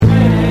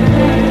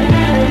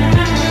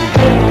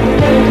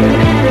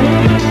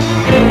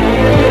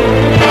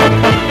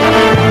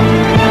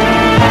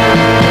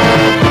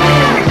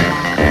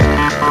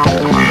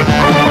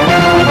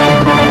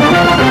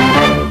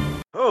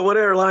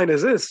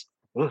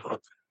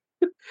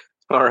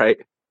All right.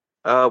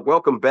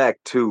 Welcome back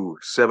to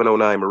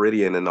 709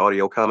 Meridian, an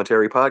audio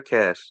commentary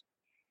podcast.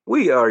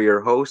 We are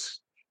your hosts,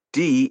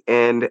 Dee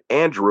and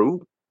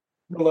Andrew.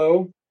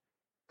 Hello.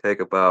 Take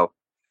a bow.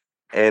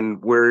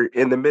 And we're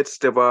in the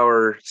midst of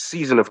our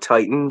season of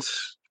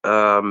Titans.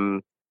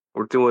 We're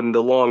doing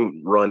the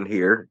long run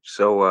here.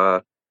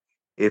 So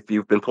if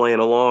you've been playing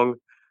along,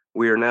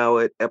 we are now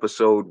at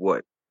episode,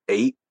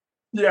 8?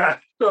 Yeah,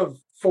 of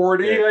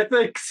 40, Yeah. I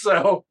think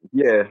so.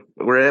 Yeah,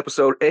 we're at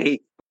episode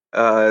 8.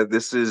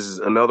 This is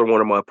another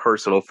one of my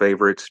personal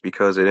favorites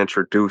because it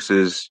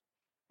introduces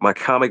my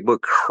comic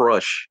book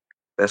crush.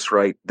 That's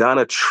right.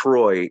 Donna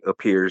Troy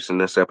appears in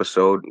this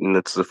episode, and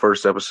it's the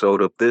first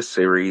episode of this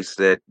series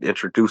that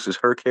introduces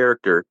her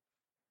character,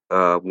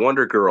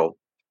 Wonder Girl,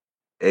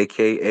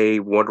 aka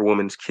Wonder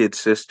Woman's kid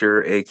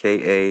sister,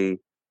 aka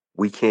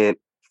we can't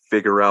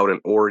figure out an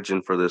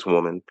origin for this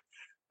woman.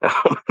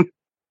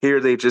 Here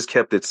they just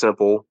kept it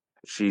simple.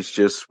 She's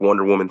just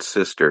Wonder Woman's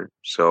sister,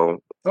 so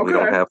we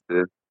don't Okay. have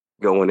to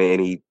go into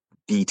any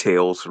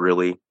details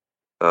really.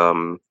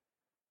 And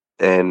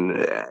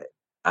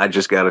I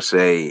just gotta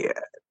say,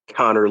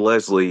 Connor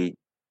Leslie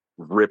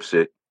rips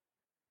it.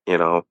 You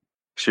know,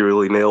 she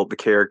really nailed the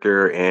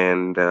character,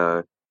 and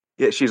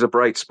yeah, she's a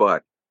bright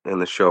spot in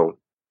the show.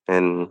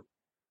 And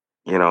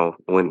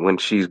when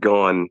she's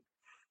gone,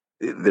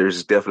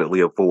 there's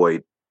definitely a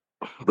void.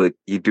 But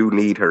you do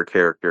need her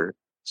character,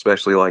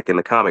 especially like in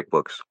the comic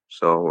books.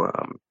 So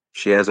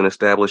she has an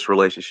established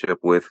relationship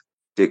with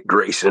Dick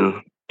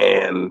Grayson,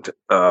 and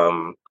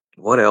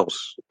what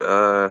else?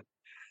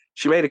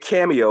 She made a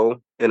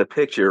cameo in a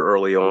picture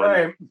early on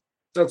Right.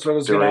 That's what I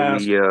was going to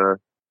during ask.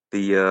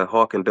 the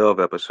Hawk and Dove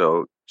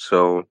episode.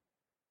 So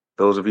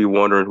those of you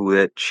wondering who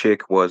that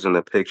chick was in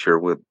the picture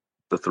with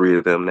the three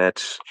of them,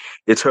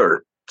 it's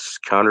her. It's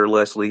Connor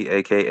Leslie,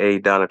 aka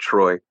Donna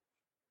Troy.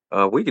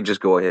 We could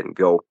just go ahead and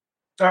go.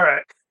 All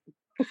right.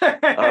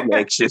 I'm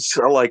anxious.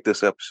 I like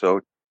this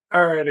episode.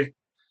 All righty.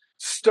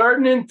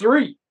 Starting in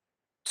 3,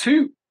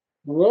 2,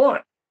 1,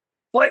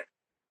 play.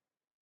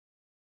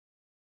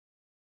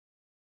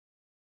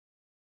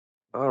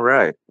 All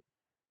right.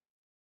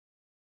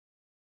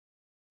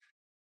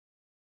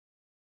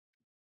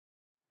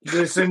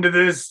 Listen to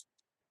this.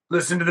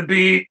 Listen to the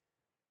beat.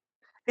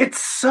 It's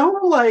so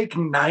like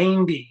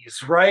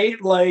 90s, right?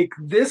 Like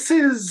this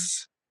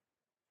is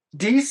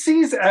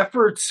DC's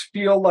efforts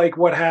feel like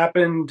what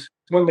happened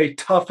when they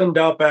toughened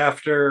up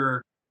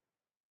after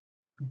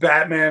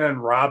Batman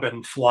and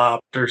Robin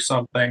flopped or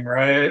something,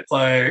 right?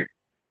 Like,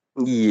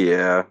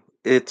 Yeah,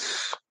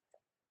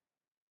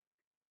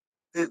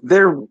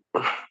 they're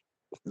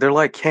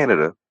like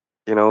Canada,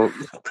 you know.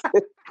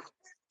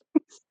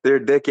 They're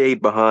a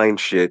decade behind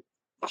shit.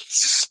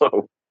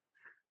 So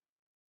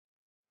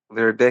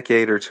they're a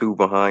decade or two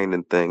behind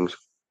in things.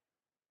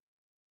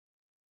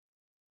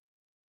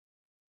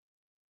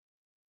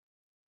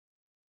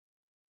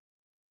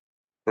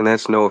 And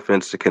that's no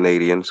offense to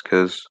Canadians,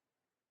 because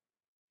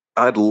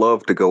I'd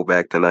love to go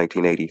back to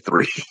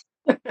 1983.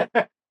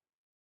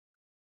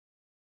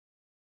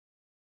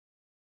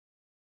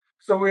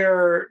 so we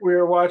are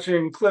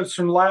watching clips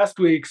from last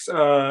week's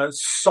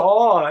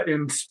Saw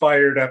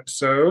inspired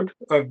episode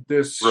of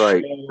this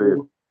Right.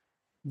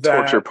 The show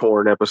torture that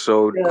porn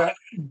episode.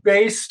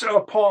 based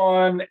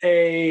upon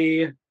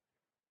a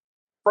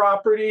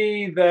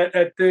property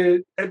that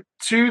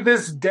to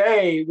this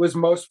day was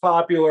most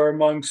popular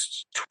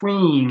amongst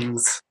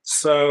tweens.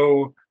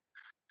 So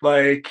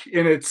like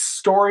in its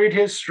storied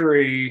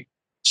history,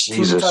 Teen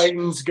Jesus.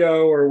 Titans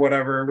Go or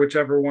whatever,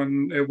 whichever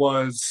one it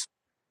was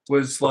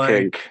like,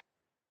 Okay.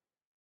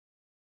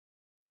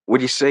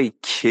 Would you say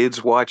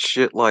kids watch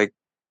shit like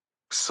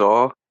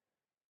Saw?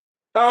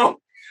 oh,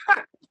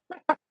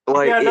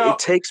 Like, yeah, no. it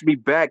takes me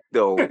back,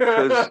 though,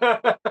 because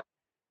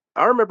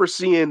I remember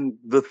seeing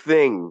The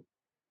Thing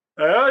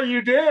Oh,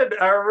 you did.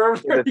 I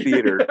remember in the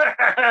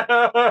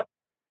theater.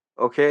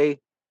 Okay?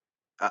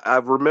 I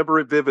remember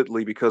it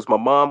vividly because my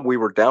mom, we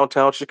were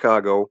downtown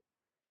Chicago,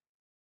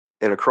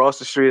 and across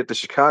the street at the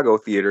Chicago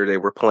theater, they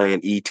were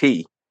playing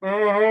E.T.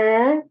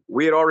 Mm-hmm.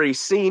 We had already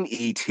seen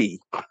E.T.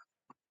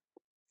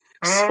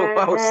 So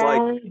I was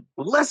like,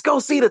 let's go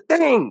see The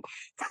Thing.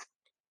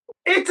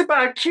 It's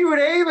about cute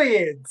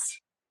aliens.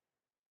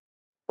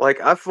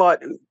 Like, I thought,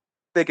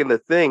 thinking The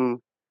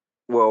Thing,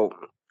 well,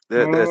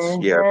 that's,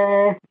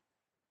 yeah,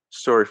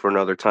 story for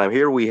another time.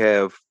 Here we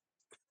have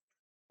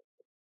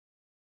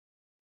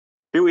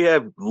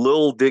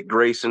Lil Dick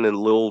Grayson and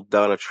Lil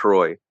Donna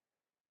Troy.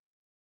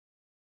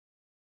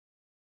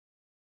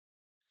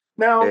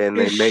 Now, And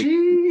is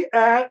she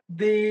at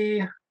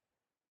the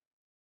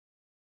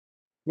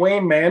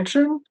Wayne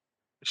Mansion?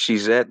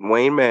 She's at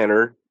Wayne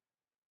Manor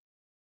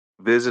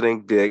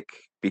visiting Dick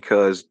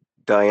because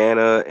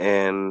Diana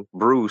and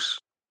Bruce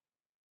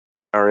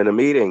are in a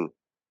meeting.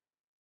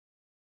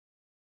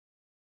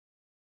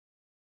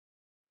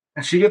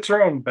 And she gets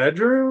her own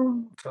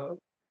bedroom?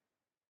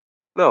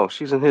 No,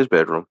 she's in his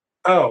bedroom.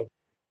 Oh.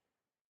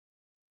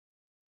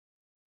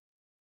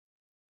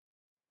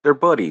 They're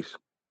buddies.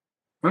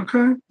 Okay,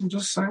 I'm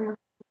just saying.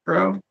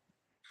 bro.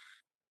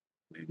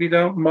 Maybe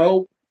don't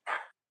mope.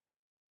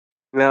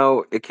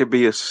 Now, it could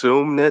be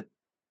assumed that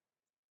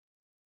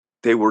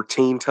they were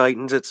Teen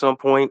Titans at some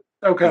point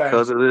Okay.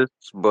 because of this,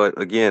 but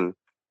again,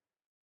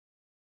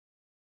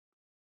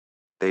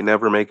 they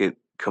never make it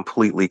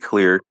completely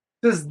clear.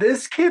 Does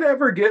this kid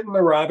ever get in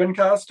the Robin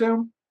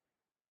costume?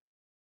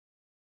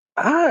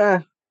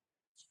 I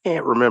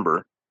can't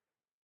remember.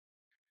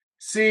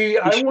 See, He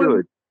I wouldn't.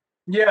 should.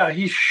 Yeah,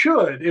 he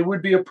should. It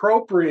would be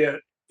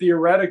appropriate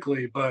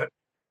theoretically, but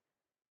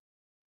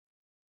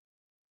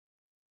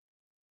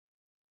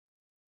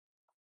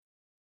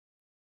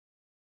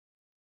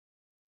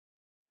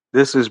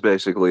This is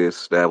basically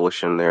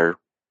establishing their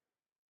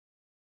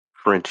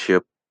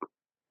friendship.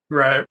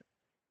 right.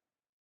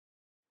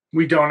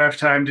 We don't have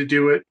time to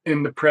do it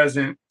in the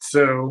present,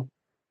 so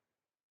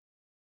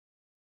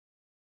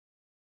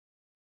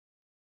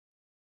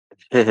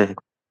Yeah.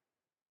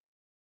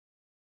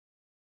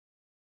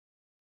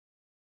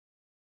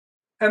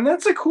 and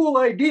that's a cool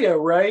idea,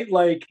 right?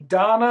 Like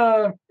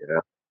Donna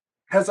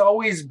has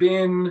always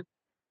been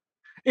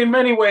in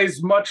many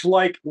ways much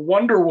like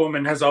Wonder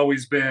Woman has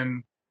always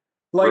been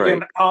like Right.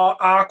 an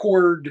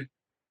awkward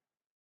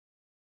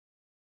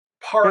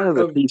Kind part of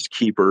the of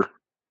peacekeeper.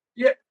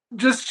 yeah,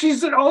 just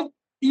she's an all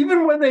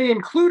even when they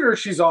include her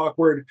she's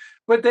awkward,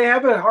 but they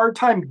have a hard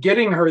time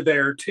getting her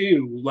there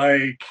too,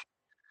 like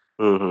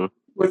Hmm.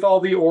 with all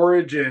the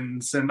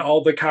origins and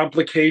all the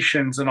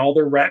complications and all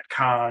the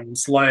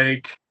retcons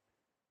like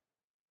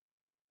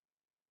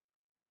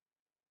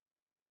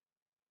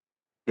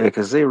Yeah,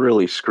 because they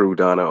really screw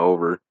Donna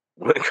over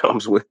when it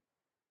comes to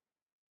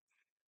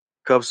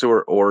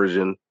her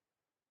origin.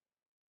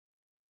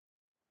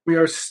 we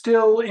are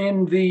still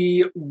in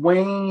the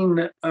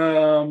Wayne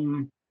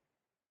Yeah,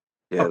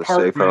 the safe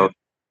house. apartment,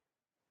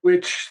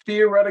 which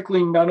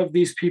theoretically none of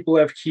these people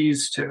have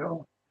keys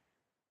to.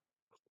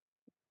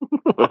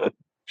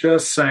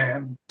 Just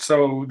saying.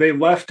 So they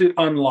left it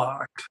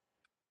unlocked.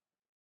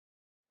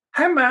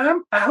 Hi,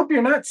 Mom. I hope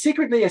you're not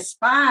secretly a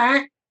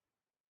spy.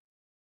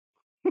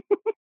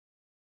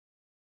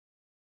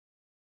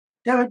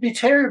 That would be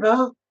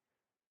terrible.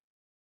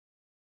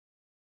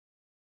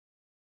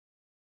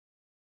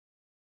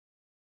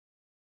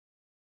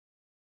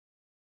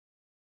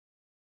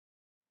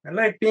 I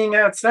like being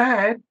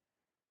outside.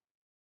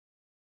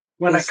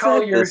 When I Is call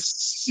that the your.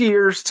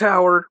 Sears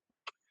Tower?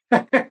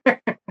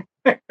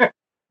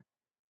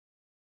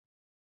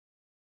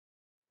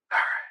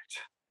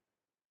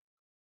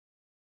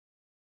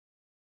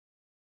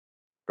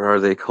 Or are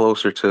they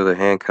closer to the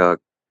Hancock?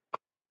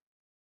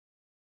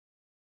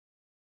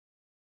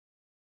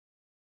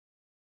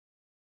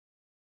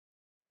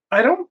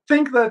 I don't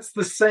think that's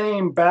the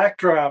same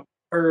backdrop,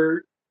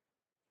 or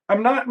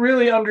I'm not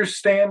really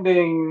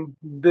understanding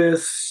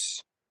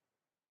this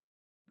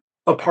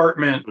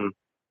apartment Mm,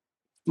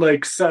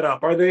 like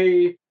setup. Are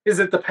they? Is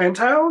it the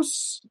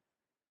penthouse?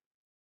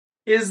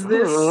 Is I don't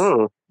this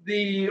know.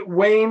 the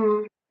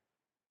Wayne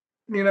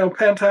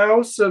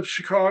penthouse of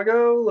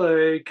Chicago,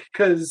 like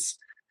because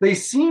they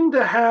seem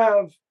to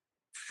have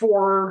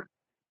 4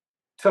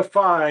 to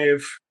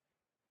 5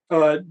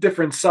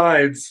 different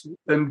sides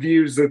and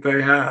views that they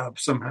have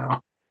somehow.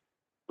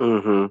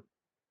 Hmm.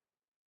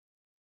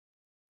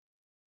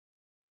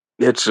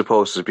 It's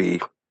supposed to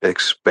be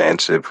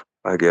expensive,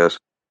 I guess.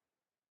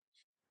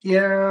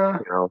 Yeah,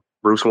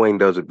 Bruce Wayne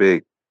does it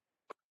big.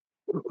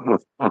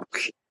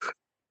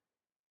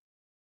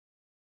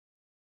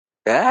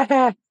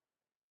 Ah.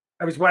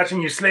 I was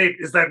watching you sleep.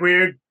 Is that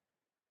weird?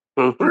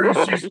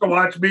 Bruce used to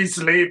watch me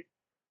sleep.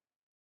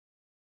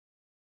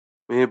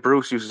 Me and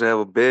Bruce used to have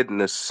a bed in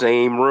the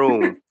same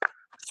room.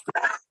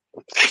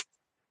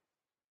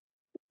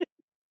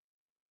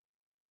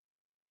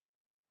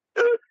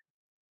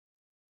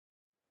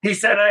 He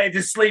said I had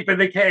to sleep in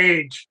the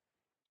cage.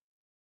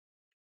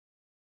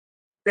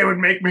 It would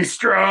make me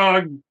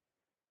strong.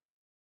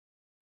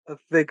 I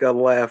think I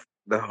laughed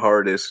the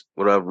hardest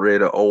when I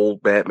read an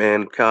old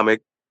Batman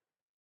comic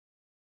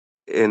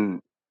and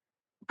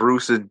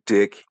Bruce's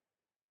dick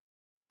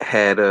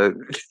had a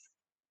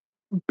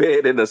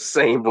bed in the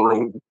same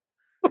room.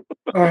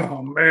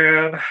 Oh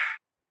man.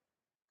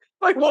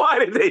 Like, why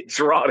did they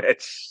draw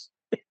that?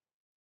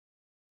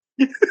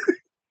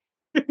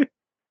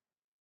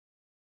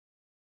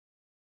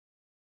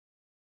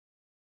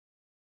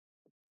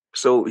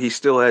 So he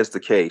still has the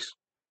case,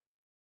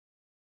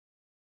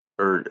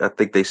 or I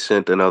think they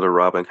sent another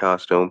Robin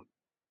costume.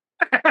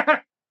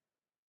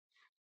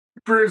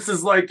 Bruce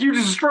is like, you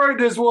destroyed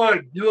this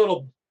one,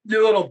 you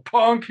little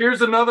punk.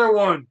 Here's another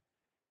one.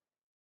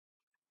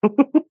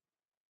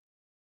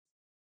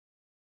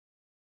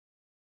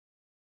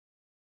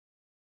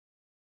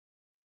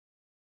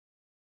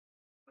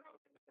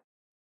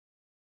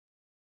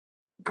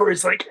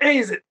 Corey's like, hey,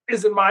 is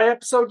it my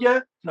episode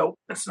yet? Nope,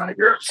 it's not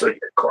your episode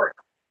yet, Corey.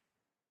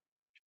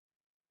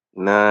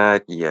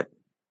 Not yet.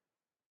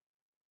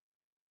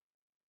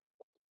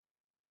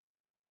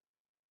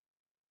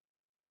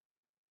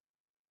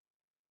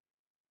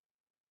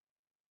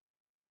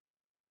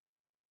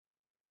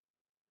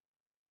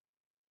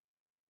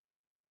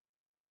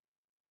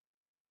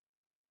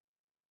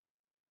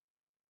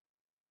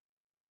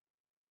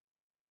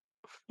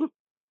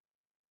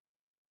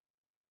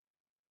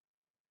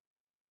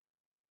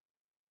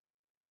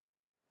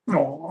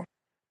 Aw.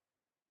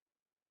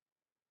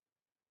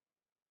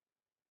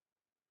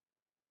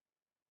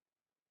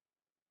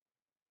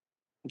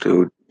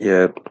 Dude,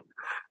 yeah,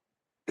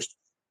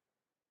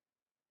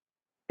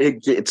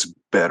 it gets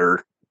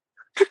better.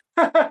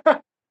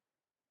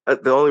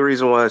 The only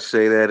reason why I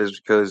say that is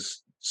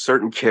because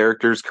certain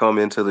characters come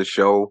into the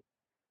show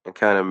and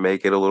kind of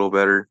make it a little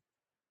better.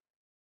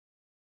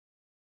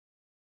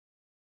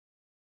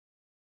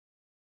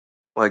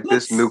 Like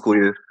this Let's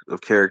nucleus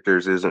of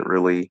characters isn't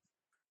really.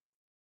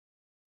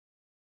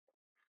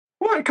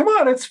 what? Come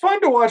on, it's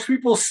fun to watch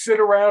people sit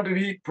around and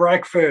eat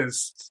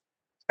breakfast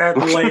at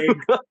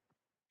leg.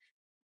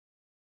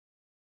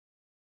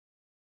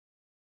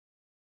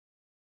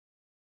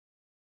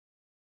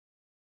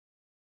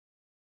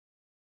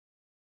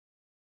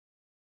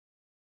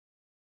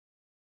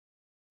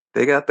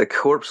 They got the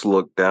corpse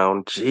look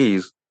down.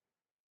 Jeez.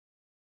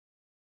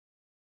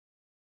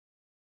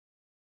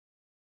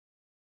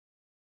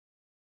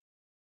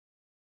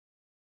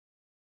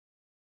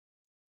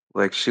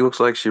 Like she looks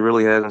like she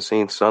really hasn't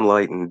seen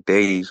sunlight in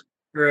days.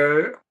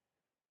 Right.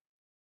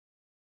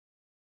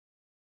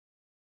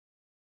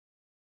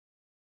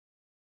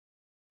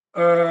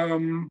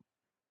 Um,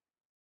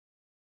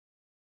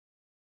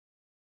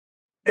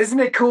 isn't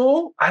it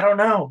cool? I don't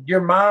know.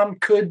 Your mom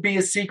could be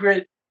a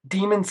secret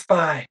demon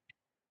spy.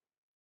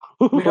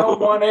 We don't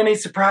want any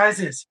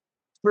surprises.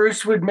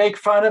 Bruce would make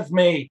fun of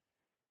me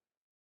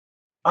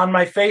on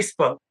my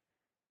Facebook.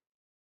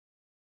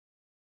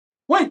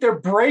 Wait, they're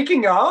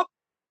breaking up?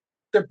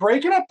 They're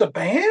breaking up the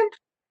band?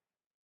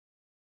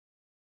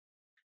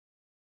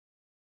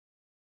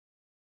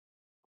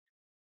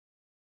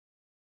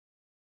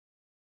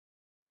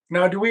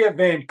 Now, do we have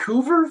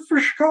Vancouver for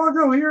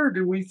Chicago here, or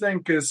do we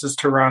think this is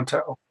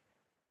Toronto?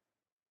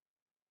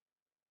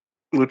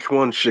 Which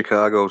one's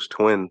Chicago's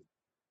twin?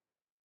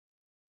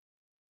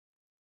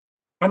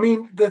 I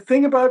mean, the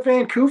thing about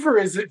Vancouver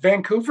is that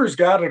Vancouver's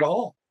got it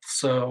all.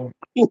 So,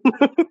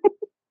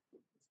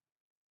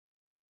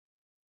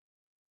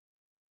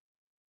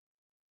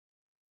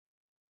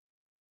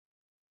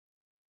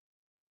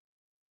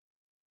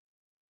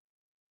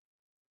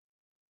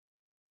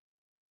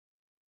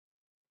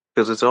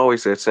 Because it's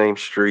always that same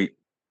street.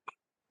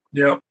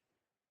 yep.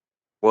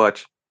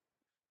 Watch.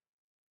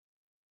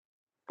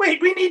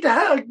 Wait, we need to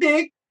hug,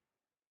 Dick.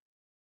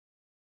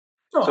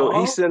 So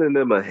he's Aw. sending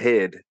them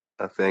ahead,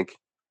 I think.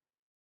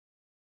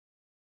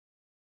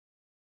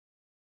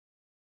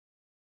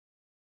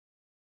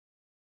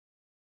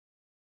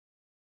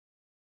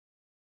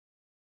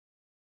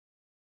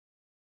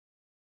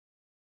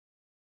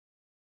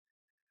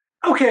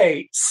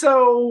 Okay,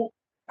 so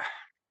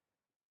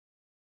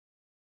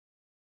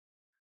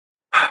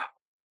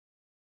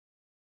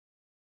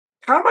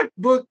comic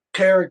book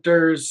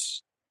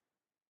characters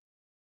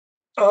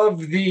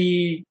of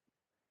the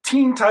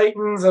Teen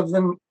Titans of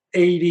the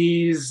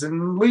 80s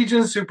and Legion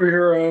of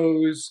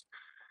Superheroes,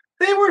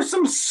 they were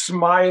some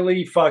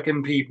smiley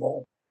fucking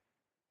people.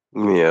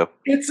 Yeah.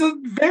 It's a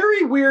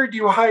very weird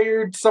you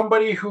hired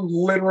somebody who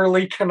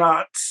literally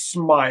cannot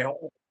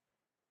smile.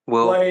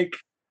 Well, Like,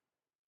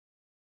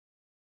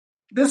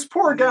 this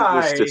poor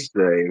needless to guy.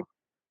 say,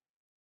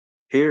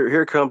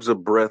 here comes a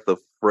breath of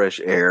fresh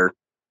air.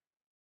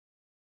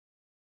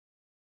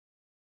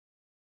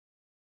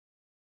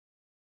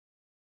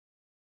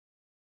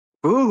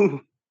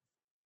 Ooh.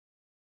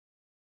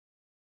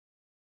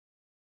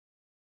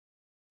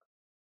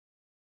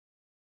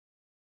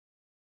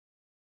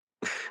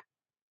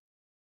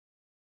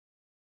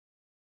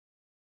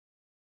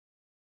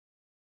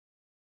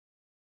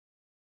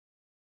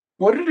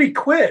 What did he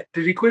quit?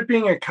 Did he quit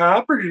being a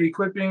cop or did he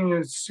quit being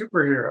a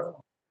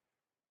superhero?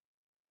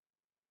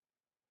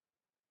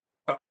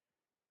 Oh,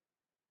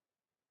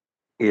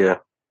 Yeah.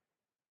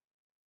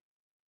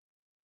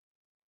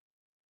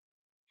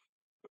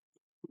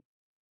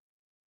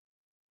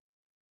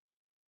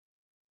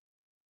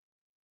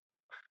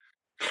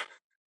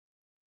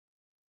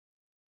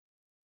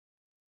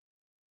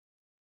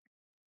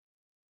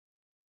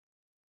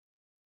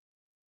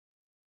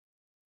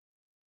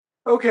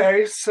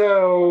 okay,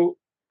 so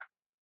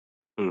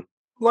Hmm.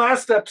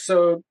 last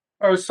episode,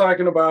 I was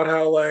talking about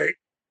how, like,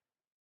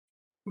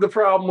 the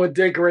problem with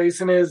Dick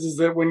Grayson is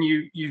that when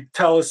you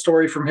tell a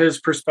story from his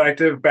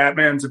perspective,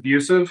 Batman's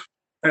abusive,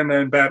 and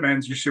then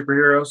Batman's your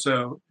superhero,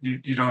 so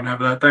you don't have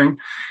that thing.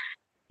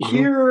 Hmm.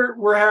 Here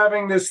we're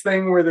having this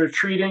thing where they're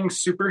treating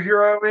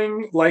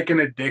superheroing like an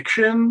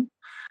addiction,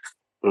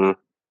 Hmm.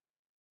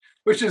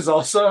 which is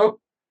also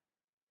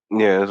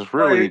Yeah, it's like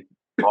really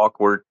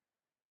awkward.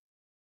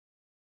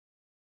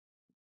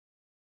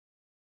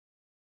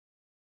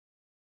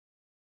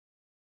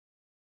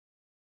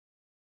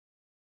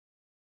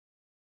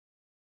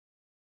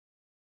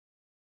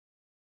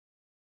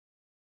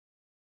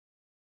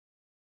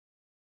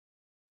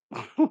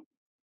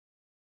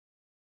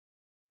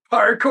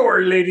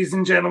 hardcore, ladies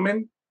and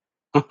gentlemen.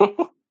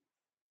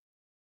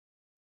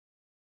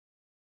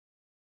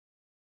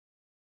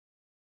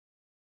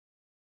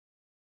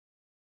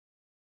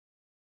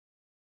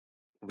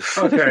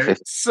 Okay,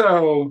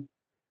 so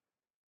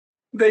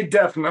they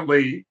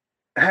definitely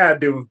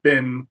had to have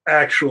been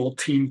actual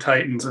Teen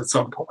Titans at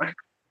some point.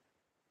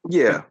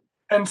 Yeah.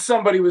 And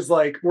somebody was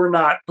like, we're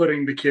not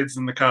putting the kids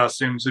in the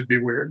costumes. It'd be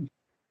weird.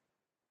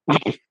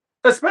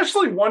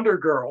 Especially Wonder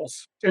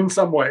Girls in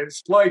some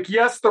ways. Like,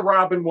 yes, the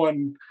Robin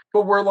one,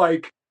 but we're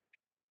like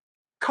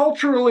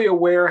culturally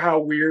aware how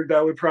weird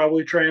that would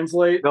probably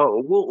translate.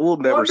 No, we'll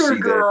never see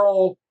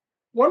that.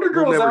 Wonder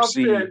We'll Girl's never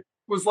see. outfit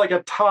was like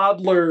a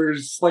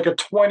toddler's, like a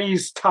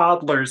 20s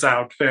toddler's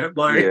outfit.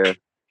 Like, Yeah,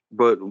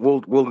 but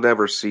we'll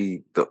never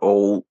see the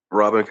old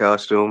Robin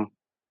costume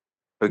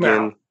no.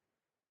 again.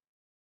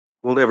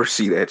 We'll never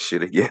see that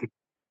shit again.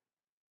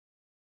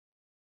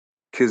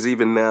 Because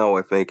even now,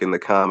 I think in the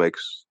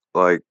comics,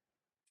 like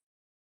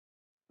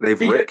they've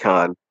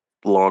retconned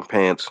long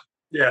pants.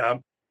 Yeah.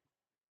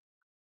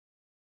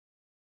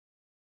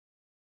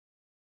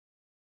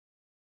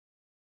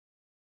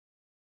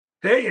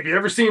 Hey, have you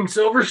ever seen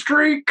Silver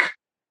Streak?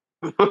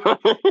 It's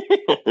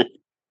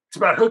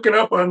about hooking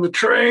up on the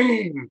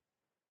train.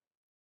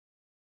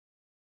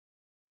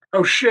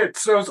 Oh shit,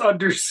 so's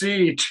Under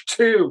Siege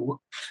too.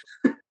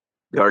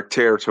 Dark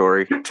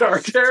territory.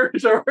 Dark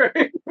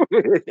territory.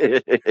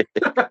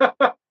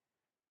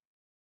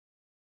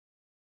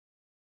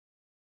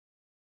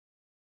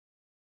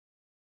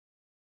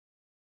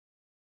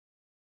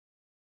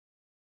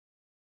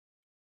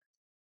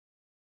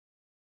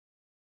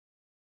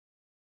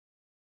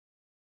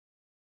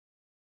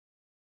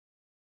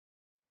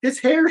 His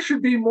hair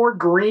should be more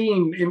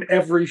green in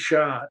every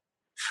shot.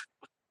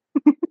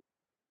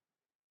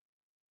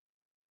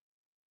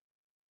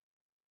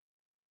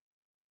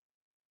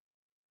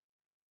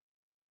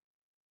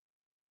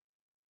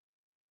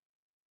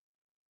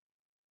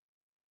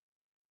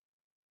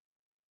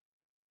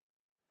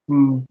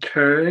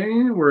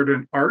 Okay, we're at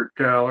an art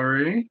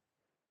gallery.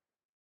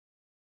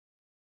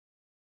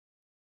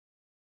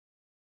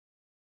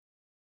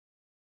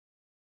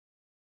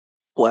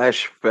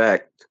 Flash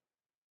fact: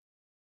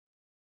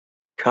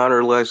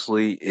 Connor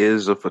Leslie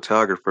is a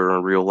photographer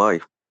in real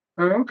life.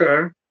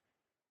 Okay.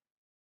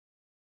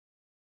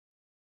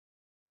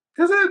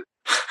 Is it?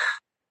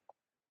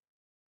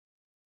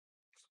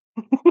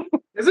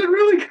 Is it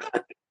really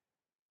good?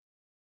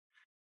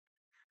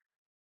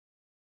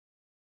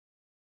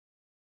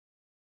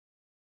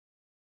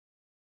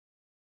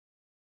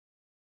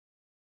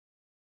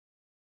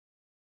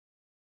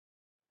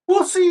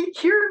 Well, see,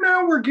 here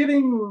now we're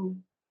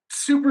getting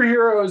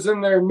superheroes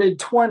in their mid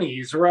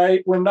 20s,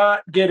 right? We're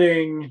not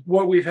getting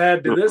what we've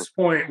had to this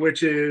point,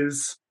 which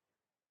is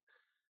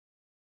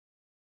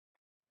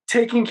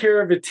taking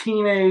care of a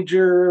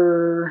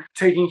teenager,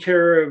 taking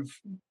care of,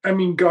 I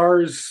mean,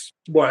 Gar's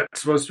what,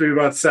 supposed to be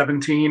about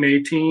 17,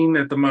 18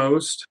 at the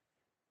most.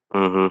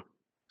 Mm-hmm.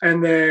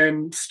 And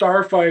then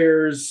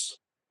Starfire's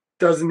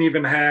doesn't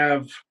even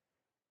have.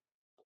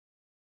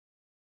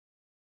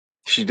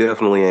 She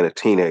definitely ain't a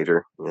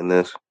teenager in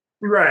this.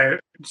 Right.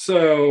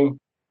 So.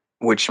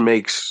 Which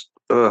makes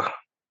those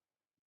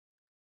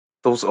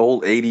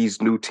old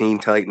 80s New Teen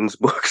Titans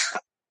books.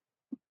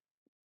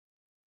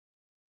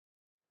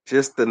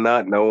 Just the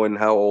not knowing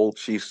how old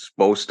she's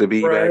supposed to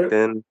be back Right.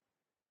 then.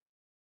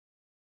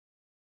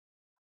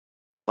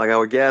 Like I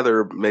would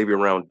gather maybe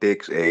around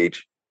Dick's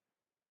age.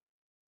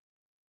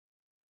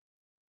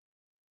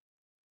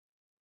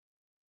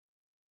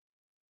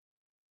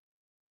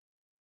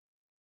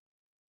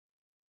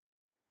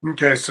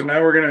 Okay, so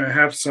now we're going to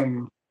have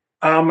some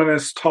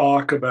ominous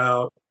talk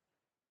about.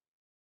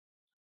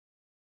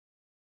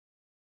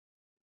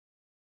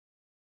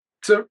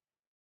 So,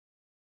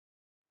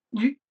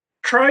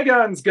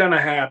 Trigon's going to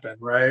happen,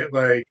 right?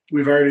 Like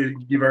you've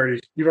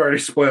already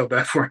spoiled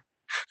that for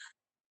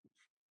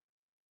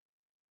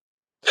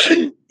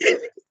me.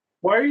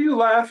 Why are you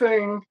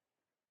laughing?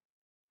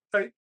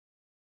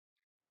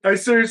 I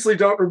seriously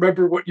don't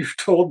remember what you've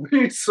told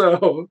me,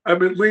 so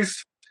I'm at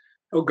least.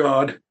 Oh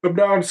God,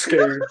 I'm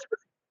scared.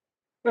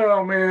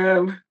 Oh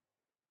man.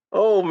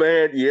 Oh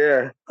man,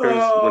 yeah.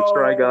 Because when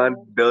Trigon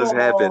Oh, does come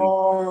happen.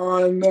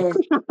 on.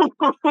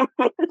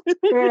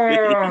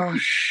 Oh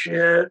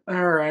shit.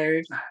 All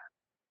right.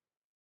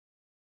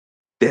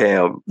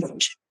 Damn.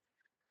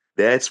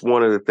 That's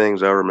one of the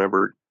things I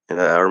remember. And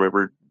I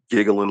remember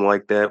giggling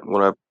like that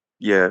when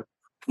yeah.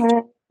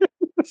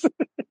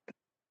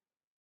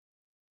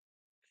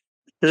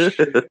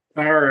 Shit.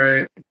 All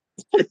right.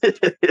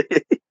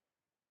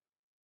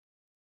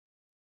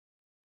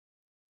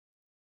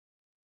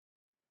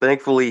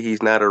 Thankfully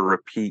he's not a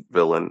repeat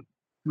villain.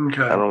 I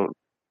Okay. don't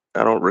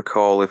I don't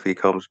recall if he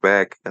comes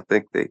back. I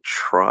think they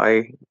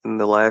try in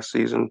the last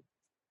season.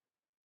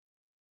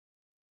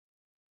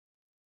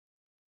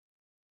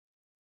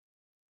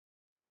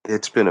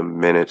 It's been a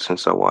minute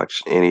since I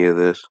watched any of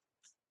this.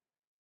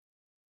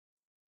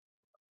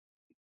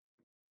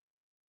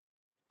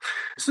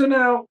 So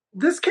now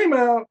this came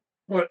out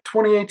what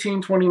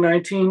 2018,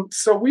 2019.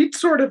 So we'd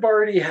sort of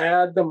already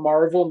had the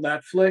Marvel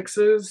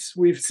Netflixes.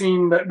 We'd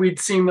seen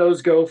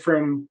those go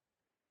from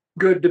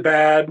good to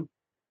bad.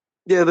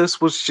 Yeah,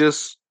 this was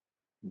just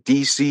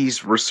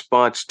DC's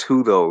response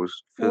to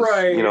those because,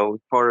 Right.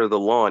 part of the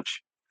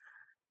launch.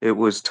 It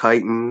was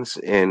Titans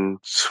and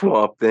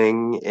Swamp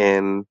Thing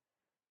and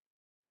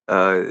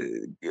uh,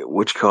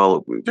 what you call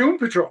it, Doom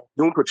Patrol.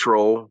 Doom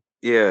Patrol.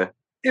 Yeah,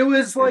 It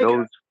was and like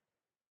those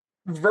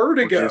were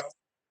Vertigo, just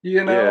you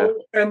yeah.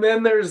 know? And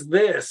then there's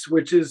this,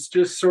 which is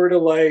just sort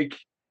of like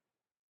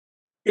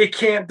it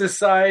can't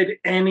decide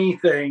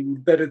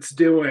anything that it's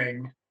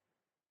doing.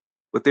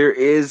 But there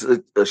is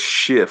a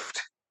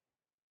shift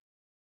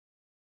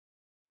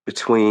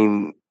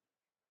between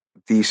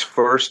these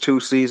first two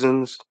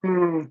seasons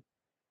Hmm.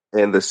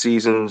 and the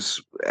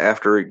seasons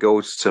after it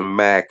goes to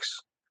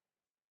Max.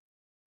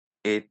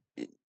 It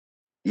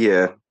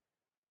yeah,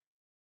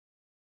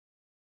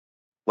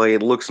 like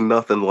it looks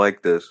nothing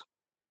like this.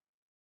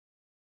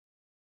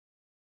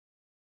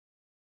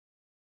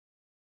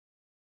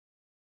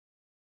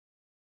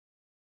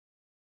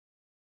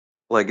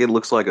 Like it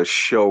looks like a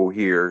show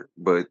here,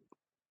 but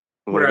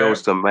when it Right.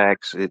 goes to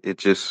Max, it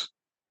just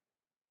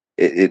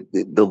it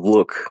the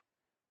look.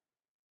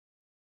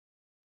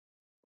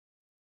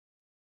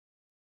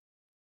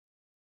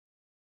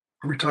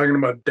 Are we talking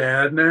about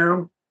dad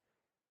now?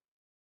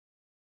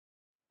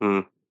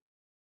 Hmm,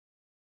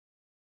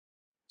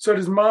 So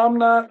does mom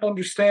not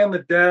understand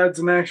that dad's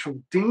an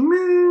actual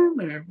demon?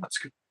 Or what's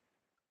good?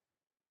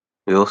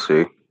 you'll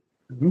see.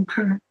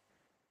 Okay.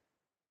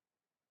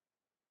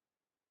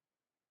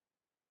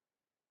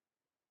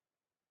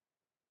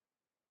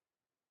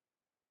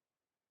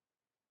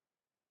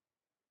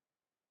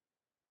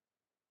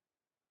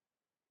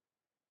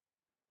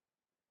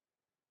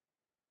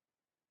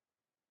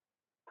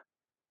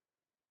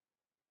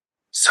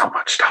 So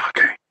much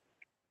talking.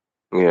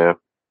 Yeah.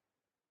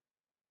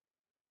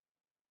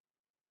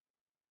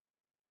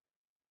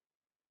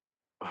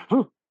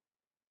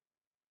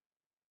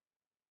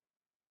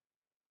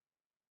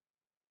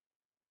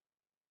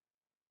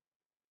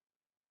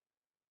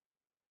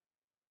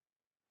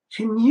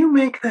 Can you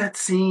make that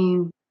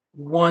scene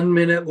 1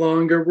 minute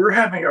longer? We're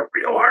having a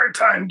real hard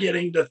time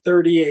getting to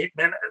 38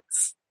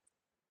 minutes.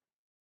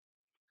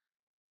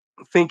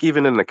 I think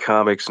even in the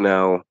comics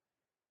now,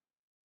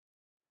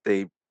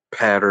 they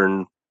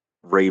pattern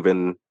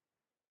Raven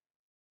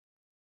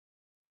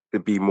to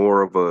be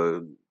more of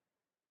a,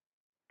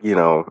 you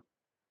know,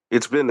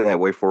 it's been that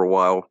way for a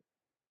while.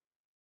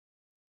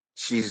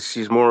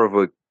 She's more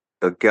of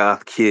a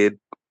goth kid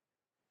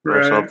or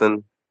Right.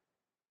 something,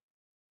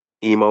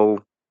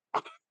 emo,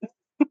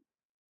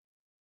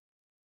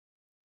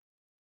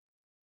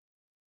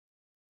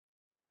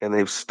 and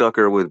they've stuck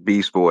her with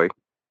Beast Boy,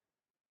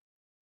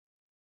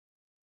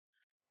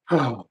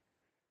 Oh,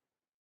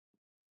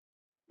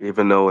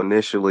 even though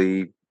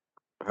initially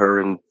her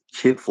and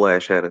Kid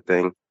Flash had a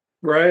thing.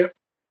 right.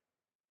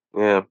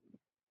 Yeah,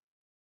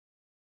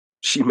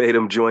 she made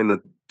him join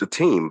the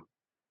team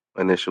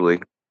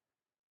initially.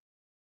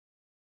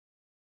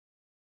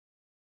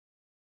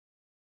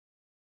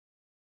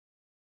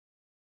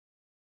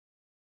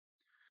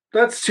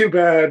 That's too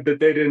bad that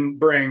they didn't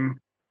bring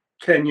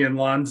Kenyon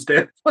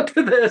Lonsdale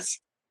onto this.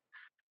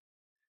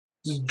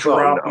 Just Oh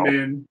drop him no,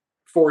 in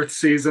fourth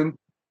season.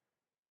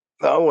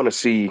 I want to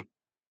see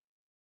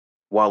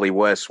Wally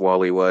West.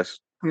 Wally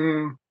West.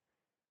 Hmm.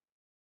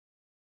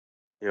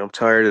 I'm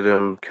tired of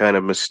them kind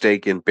of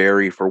mistaking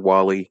Barry for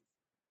Wally.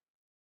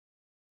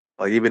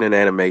 Like even in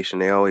animation,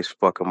 they always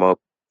fuck him up.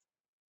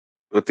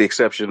 With the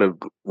exception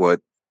of what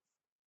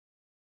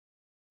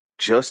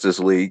Justice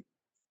League.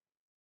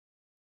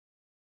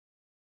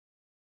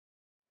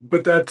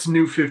 But that's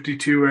new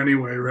 52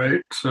 anyway,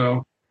 right?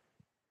 So,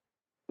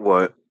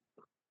 What?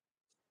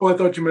 oh, I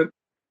thought you meant,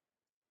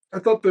 I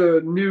thought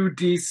the new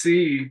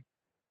DC.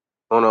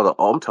 Oh no,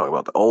 I'm talking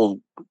about the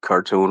old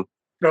cartoon.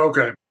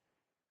 Okay.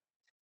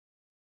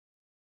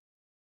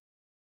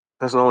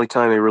 That's the only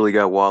time they really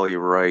got Wally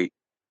right.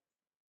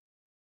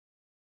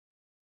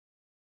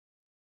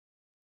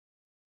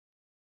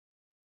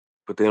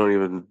 But they don't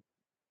even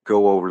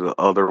go over the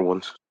other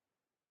ones.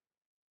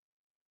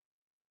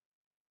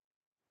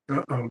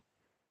 Uh oh.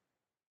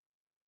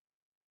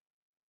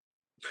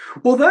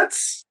 Well,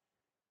 that's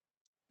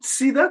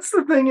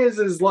the thing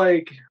is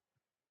like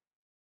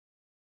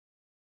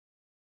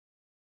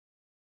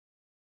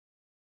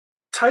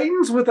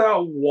Titans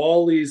without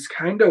Wally's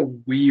kind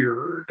of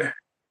weird.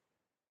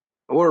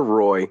 Or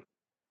Roy.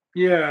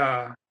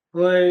 Yeah.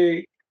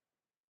 Like,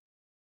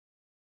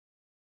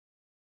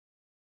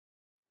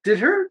 did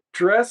her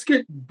dress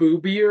get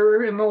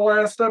boobier in the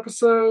last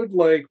episode?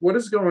 Like, what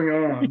is going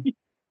on?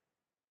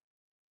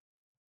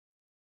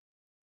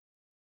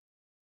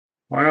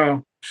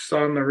 Wow. She's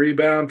on the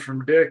rebound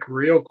from Dick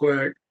real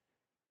quick.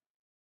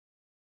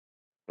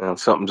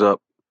 Something's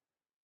up.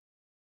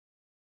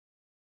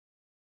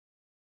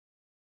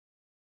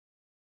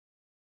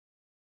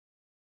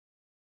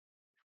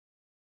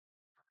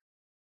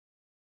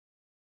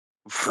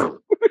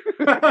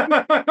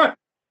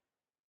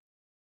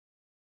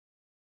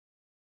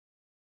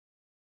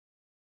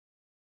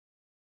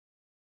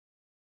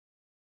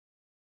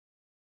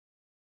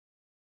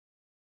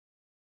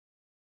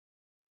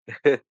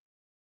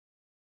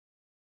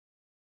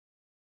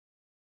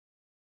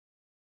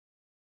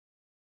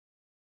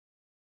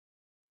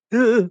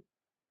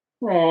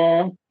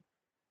 Aw,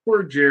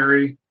 poor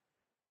Jerry.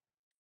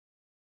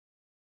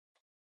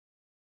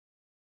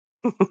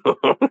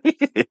 Got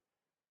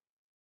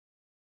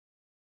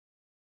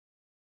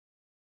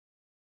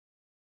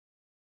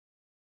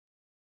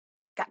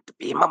to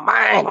be my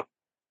mind.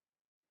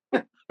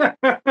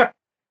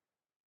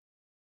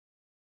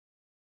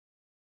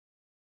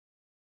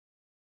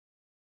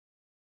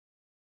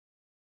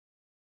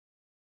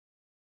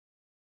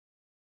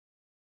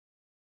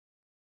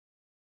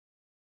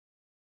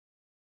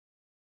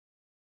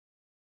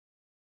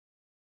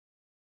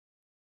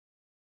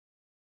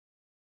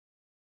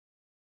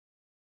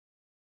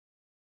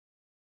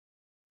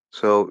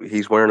 So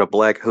he's wearing a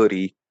black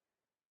hoodie,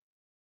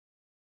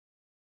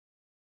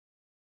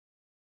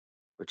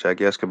 which I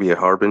guess could be a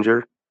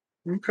harbinger.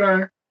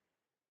 Okay.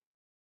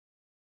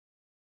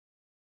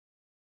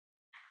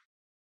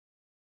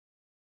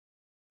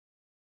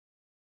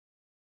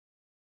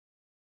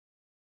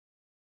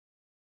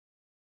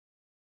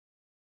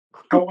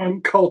 How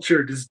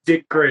uncultured is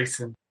Dick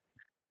Grayson?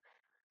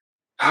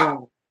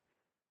 Oh,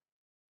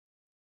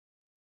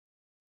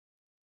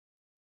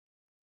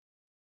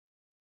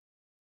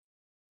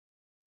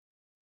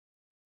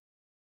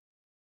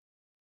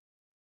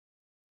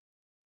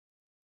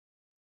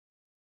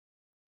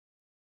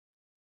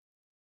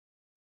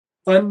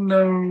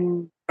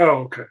 unknown. Oh,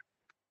 okay.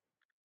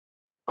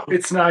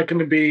 It's not going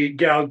to be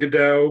Gal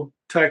Gadot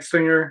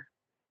texting her.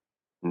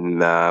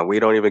 Nah, we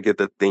don't even get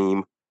the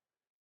theme.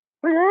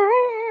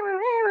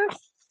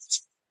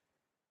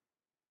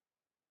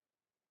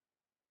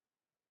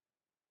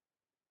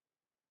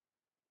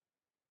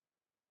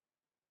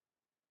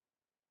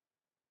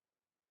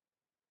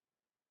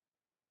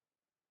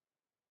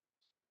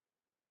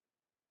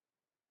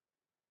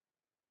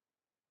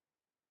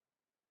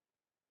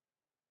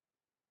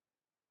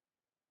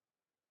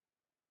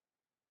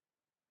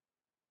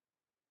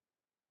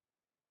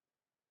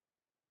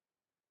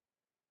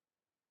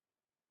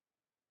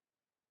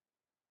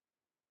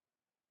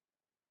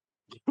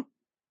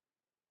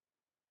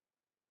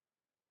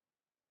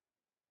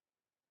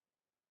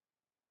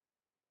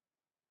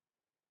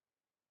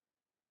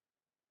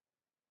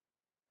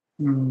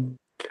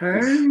 Okay,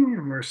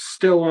 and we're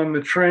still on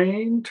the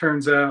train.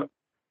 Turns out,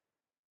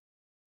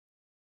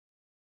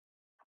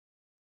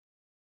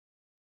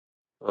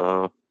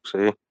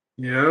 See,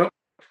 yep.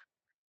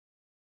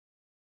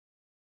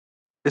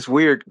 it's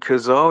weird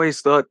because I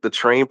always thought the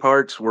train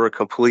parts were a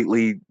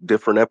completely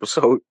different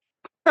episode.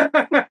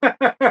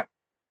 I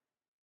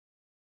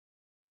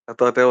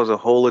thought that was a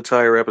whole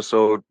entire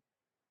episode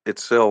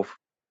itself.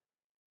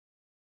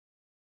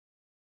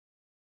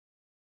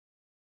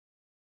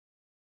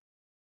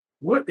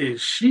 What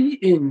is she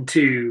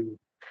into?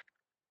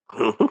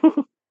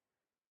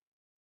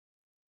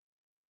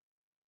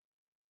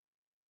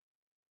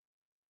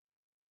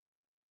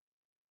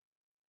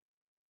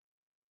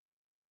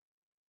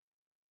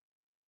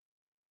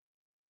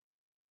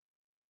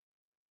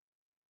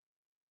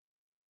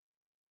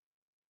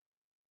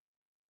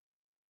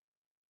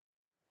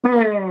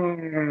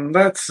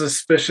 That's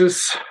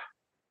suspicious.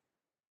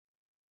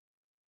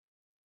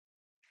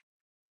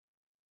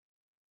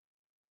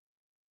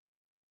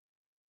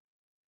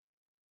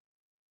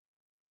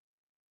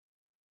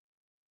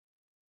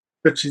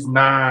 But she's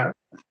not.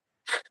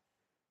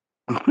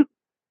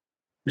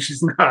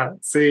 She's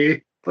not.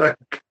 See, like,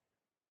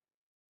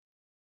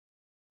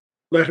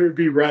 let her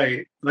be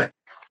right. Like,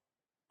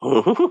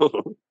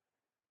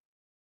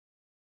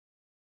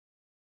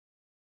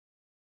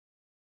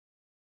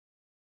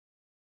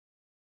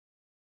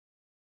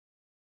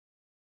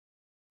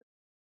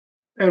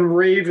 and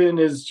Raven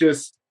is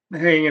just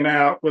hanging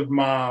out with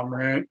mom,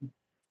 right?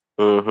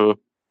 hmm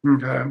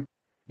Okay.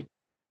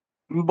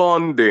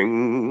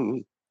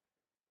 Bonding.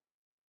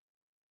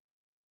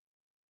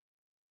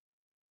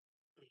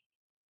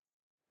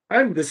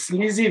 I'm the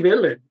sleazy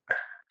villain.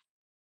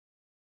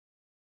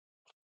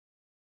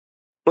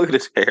 Look at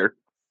his hair.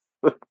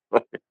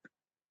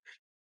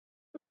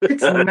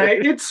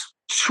 It's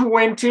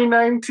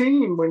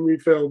 2019 when we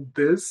filmed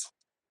this.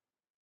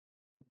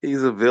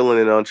 He's a villain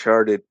in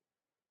Uncharted.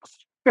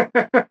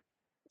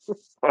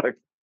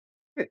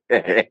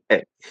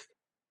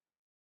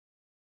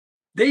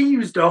 They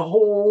used a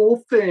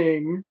whole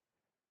thing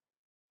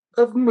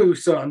of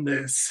moose on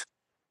this.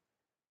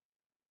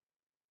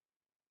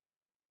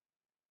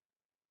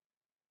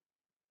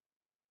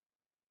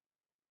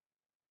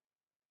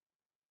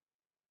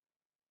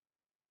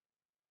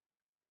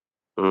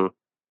 Mm.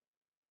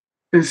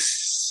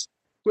 Is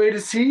Wait,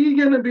 is he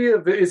gonna be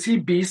is he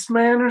Beast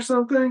Man or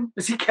something?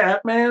 Is he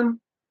Catman?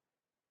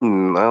 I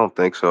don't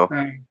think so.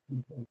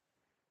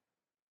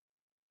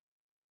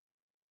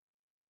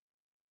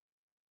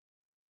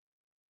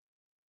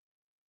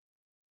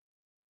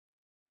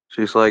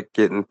 She's like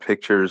getting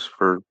pictures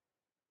for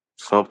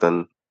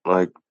something.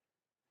 Like,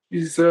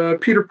 He's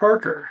Peter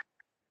Parker.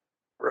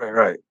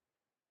 right.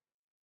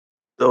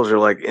 Those are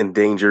like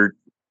endangered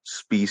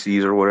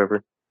species or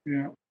whatever.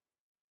 Yeah.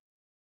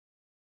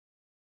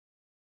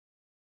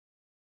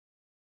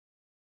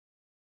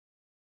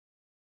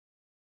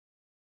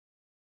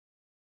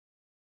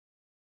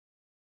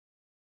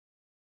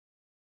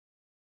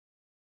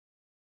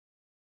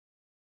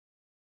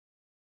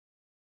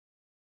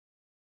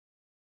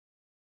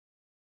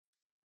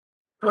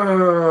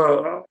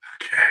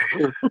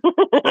 Okay.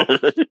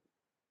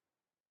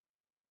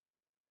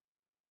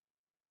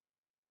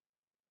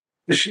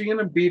 Is she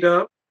gonna beat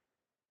up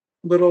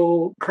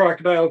little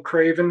Crocodile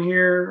Craven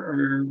here,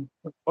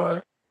 or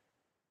what?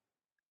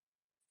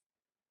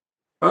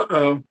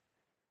 Uh-oh.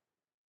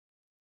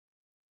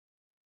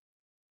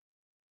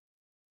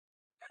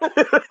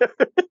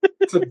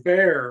 It's a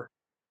bear.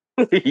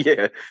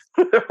 Yeah.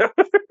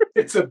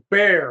 It's a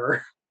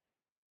bear.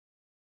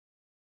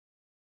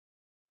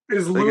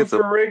 Is I think Lou it's a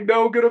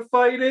Ferrigno gonna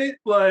fight it?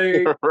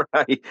 Like,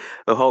 right.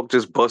 The Hulk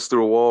just busts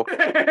through a wall.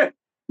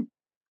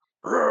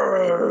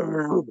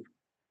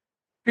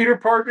 Peter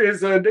Parker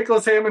is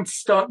Nicholas Hammond's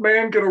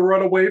stuntman gonna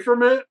run away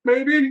from it?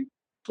 Maybe.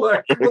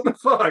 Like, what the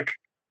fuck?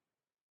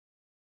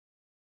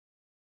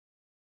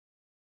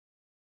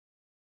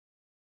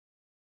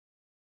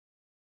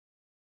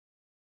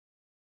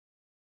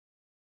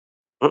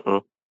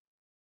 Uh-uh.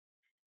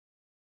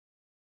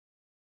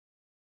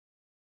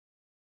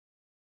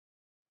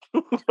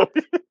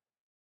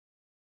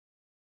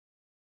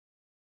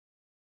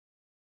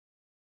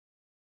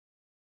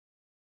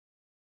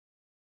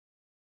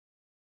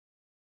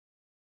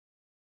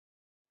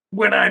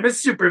 When I'm a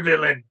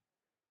supervillain.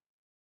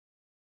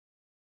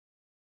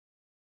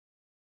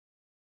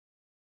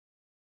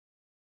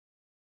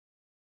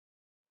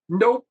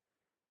 Nope.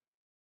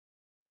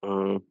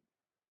 Mm,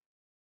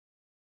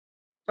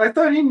 I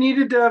thought he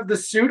needed to have the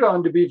suit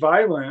on to be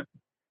violent.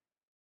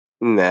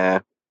 nah.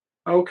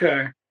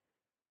 Okay.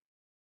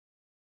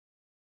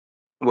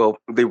 Well,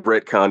 they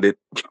retconned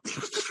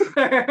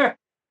it.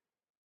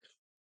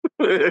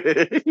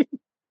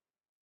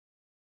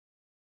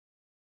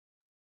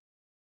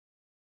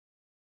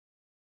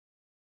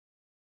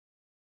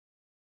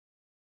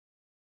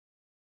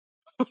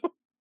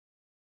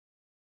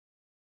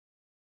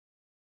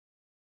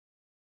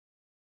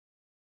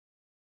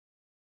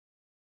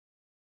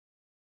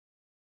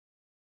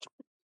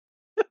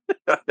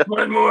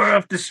 One more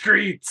off the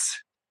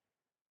streets.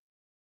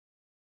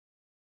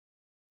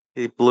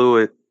 He blew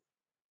it.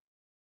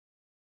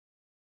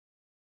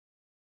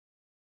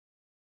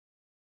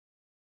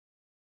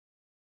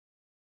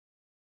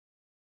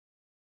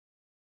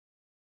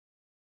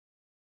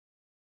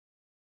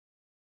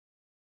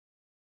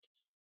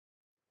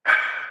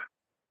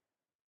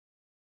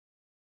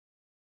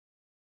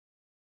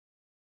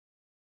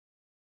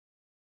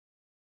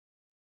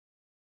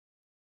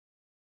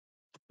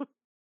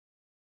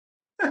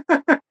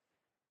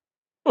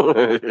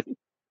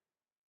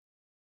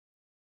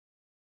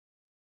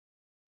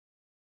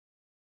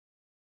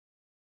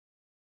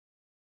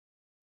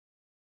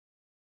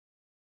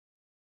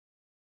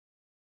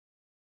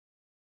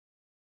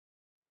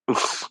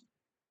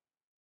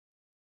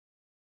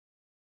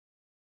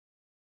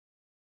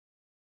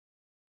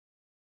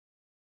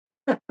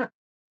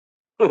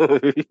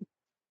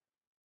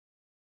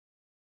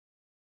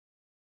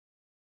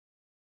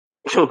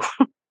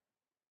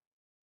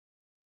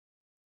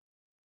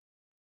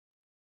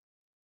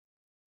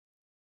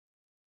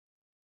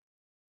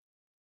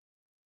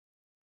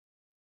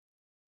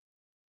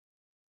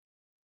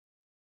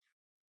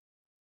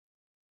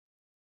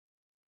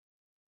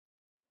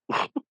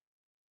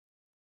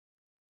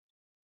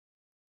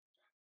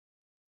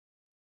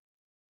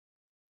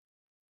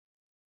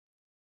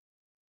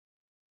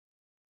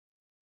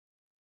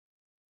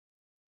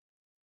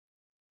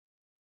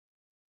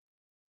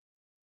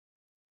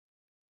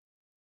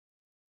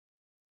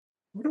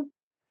 What a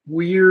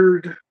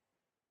weird,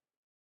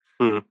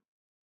 Hmm.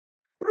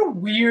 what a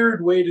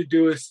weird way to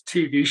do a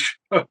TV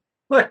show.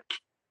 Like,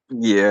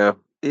 Yeah,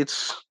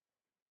 it's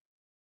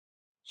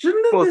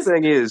shouldn't well. The this?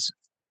 thing is,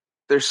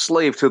 they're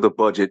slave to the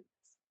budget,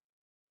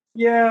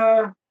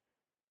 Yeah,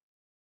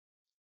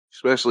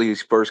 especially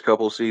these first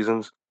couple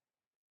seasons,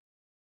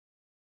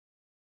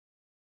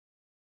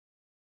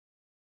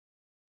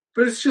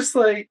 but it's just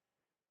like,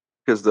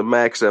 because the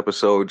Max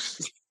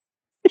episodes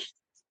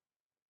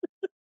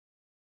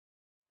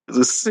is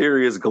a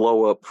serious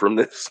glow up from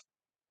this.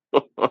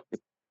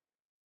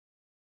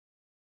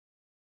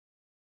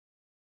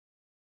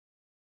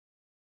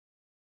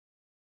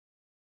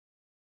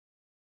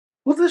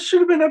 well, this should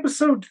have been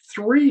episode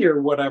 3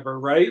 or whatever,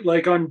 right?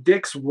 Like on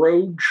Dick's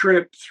road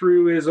trip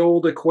through his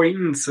old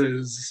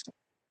acquaintances.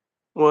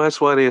 Well,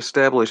 that's why they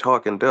established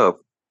Hawk and Dove.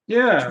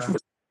 Yeah.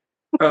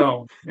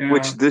 Oh,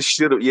 Which yeah. this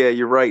should have. Yeah,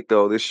 you're right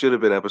though. This should have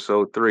been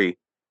episode 3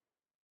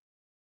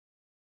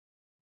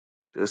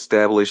 to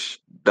establish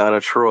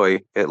Donna Troy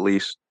at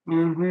least.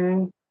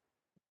 Mm-hmm.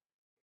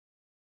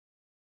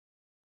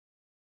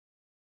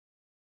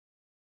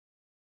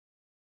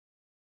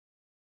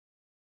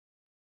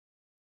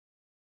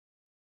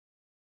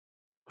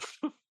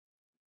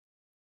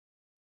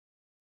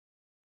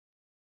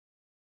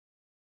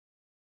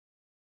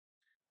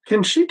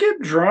 Can she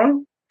get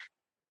drunk?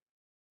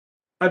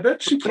 I bet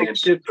I she think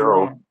can't get so.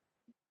 drunk.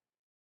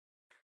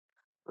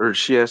 Or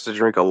she has to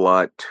drink a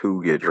lot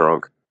to get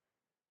drunk.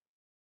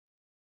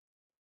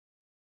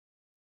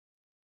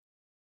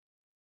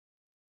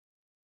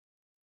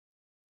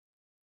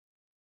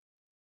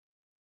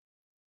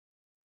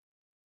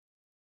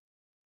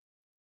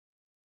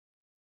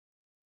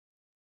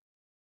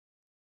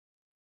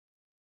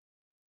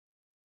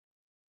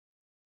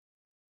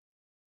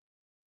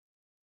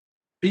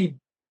 Be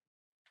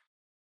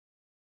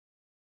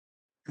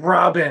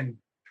Robin.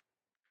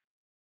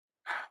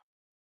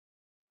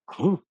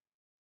 Hmm.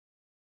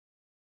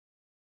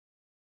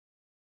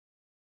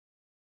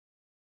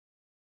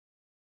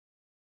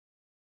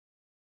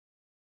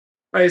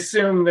 I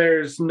assume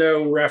there's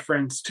no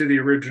reference to the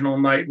original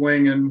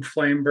Nightwing and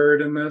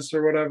Flamebird in this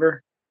or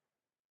whatever.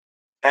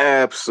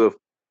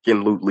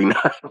 Absolutely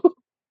not.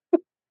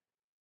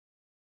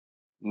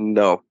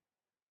 No.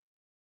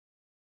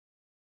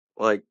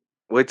 Like,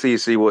 wait till you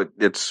see what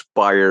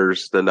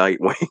inspires the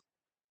Nightwing.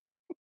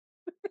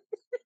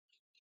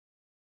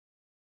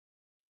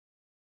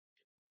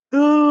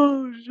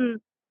 Oh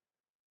shit.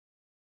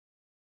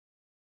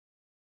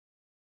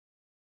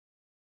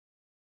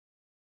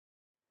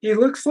 He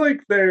looks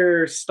like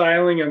they're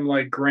styling him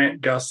like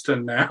Grant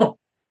Gustin now.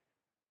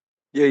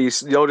 Yeah, you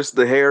notice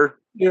the hair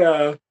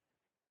Yeah,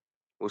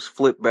 was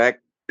flipped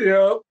back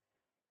yeah.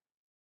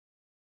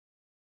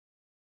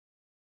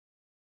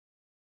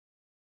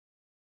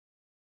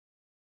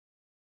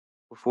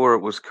 before it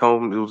was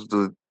combed. It was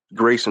the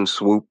Grayson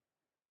swoop.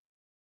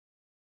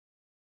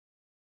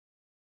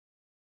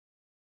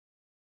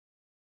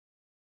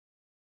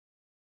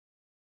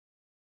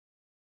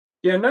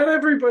 Yeah, not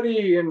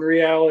everybody in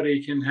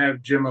reality can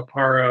have Jim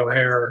Aparo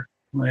hair.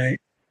 Like,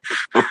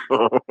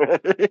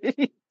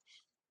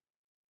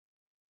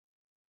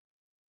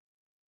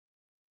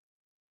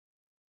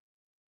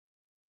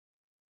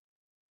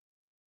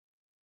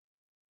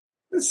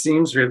 this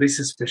seems really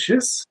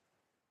suspicious.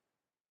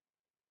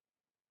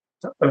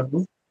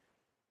 Uh-oh.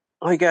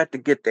 I got to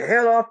get the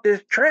hell off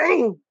this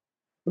train.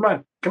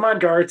 Come on,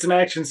 Gar. It's an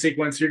action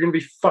sequence. You're gonna be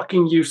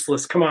fucking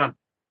useless. Come on.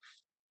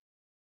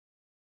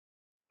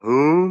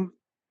 Hmm.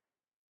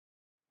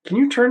 Can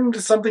you turn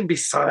into something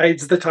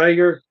besides the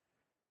tiger?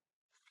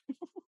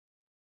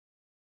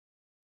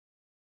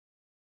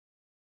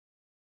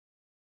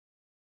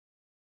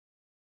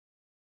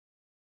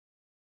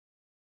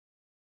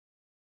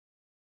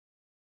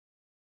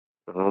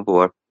 Oh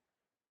boy.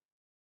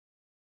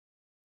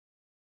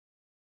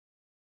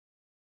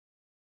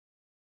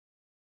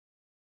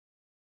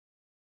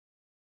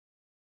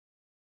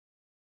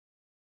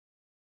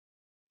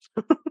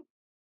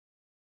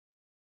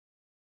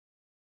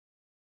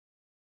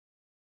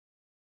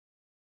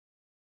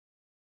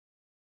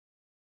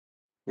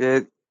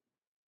 Yeah,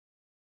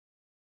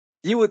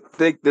 you would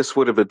think this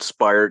would have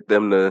inspired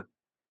them to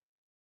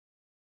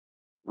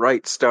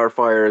write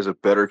Starfire as a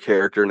better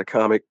character in the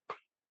comic.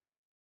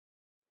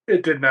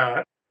 It did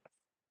not.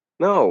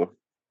 No,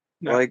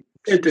 No, like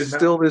it she's did not.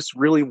 still this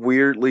really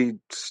weirdly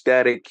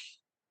static,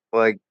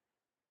 like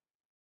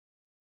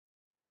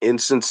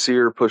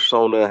insincere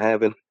persona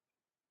having.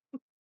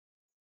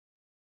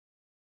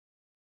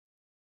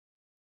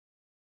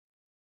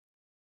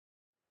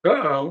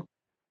 Uh-oh.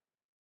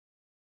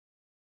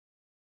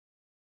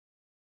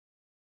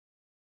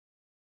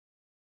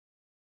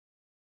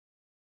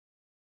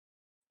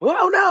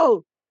 Oh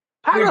no,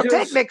 We just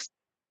pyrotechnics!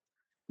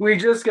 we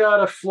just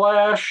got a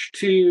flash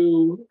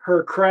to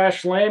her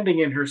crash landing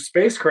in her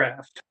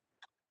spacecraft.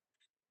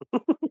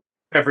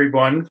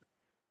 Everyone.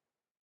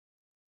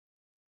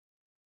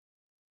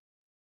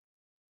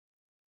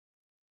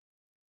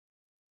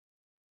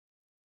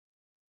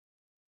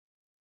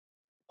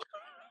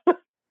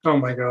 Oh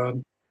my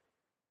god.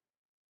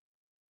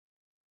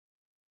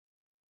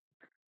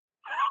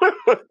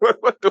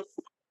 What the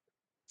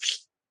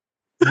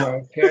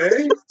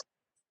Okay.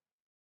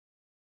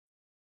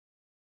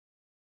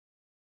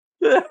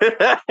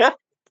 f-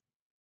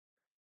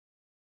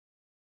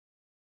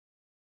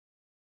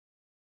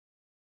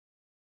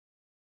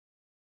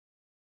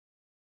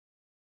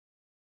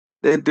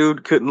 That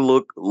dude couldn't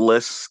look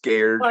less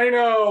scared. I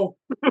know.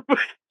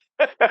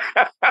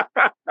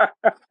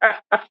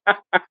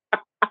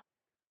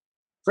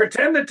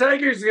 Pretend the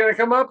tiger's gonna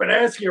come up and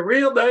ask you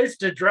real nice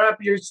to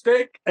drop your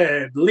stick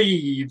and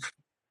leave.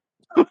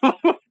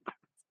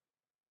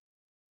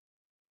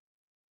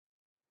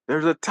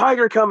 There's a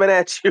tiger coming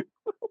at you.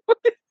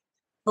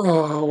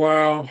 Oh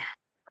wow.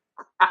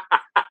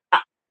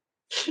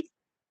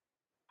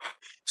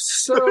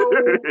 So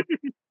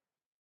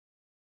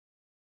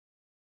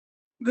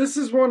this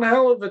is one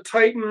hell of a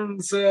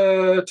Titan's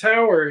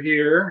tower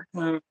here.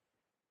 Oh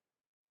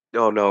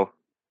no,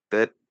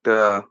 that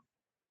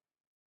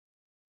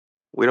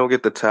we don't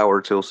get the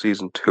tower till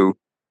season 2.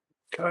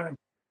 Okay.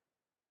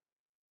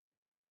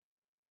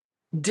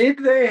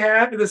 Did they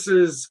have this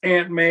is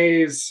Aunt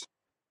May's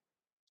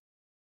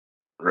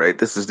Right,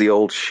 this is the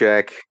old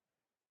shack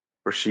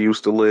where she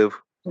used to live.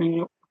 you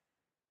know,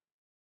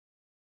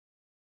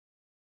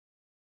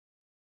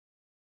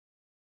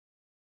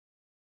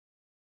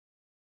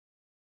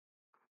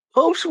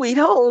 Home sweet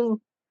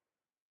home.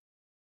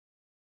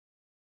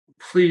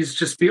 please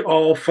just be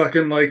all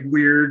fucking like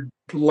weird,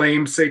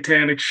 lame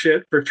satanic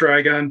shit for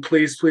Trigon.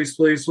 Please, please,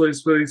 please,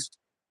 please, please.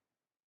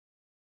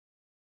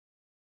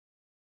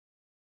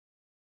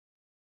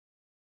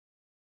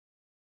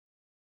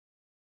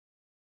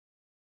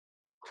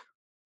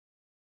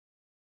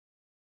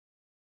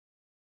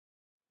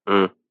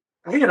 Mm.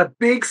 I got a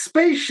big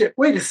spaceship.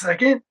 Wait a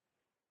second.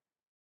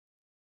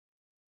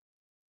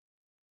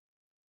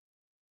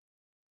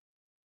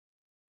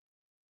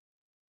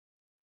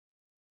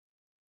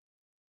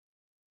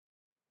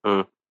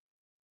 Mm.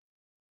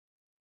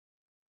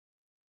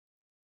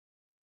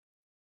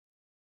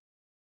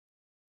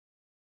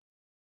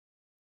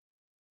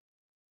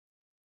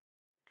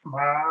 Come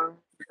on.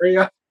 Hurry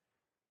up.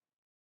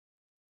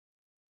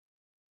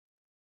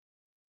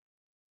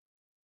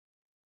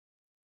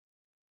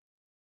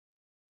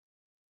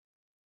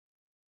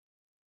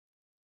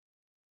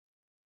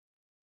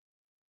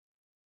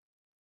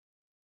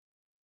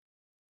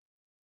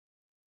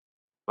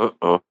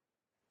 Uh-uh.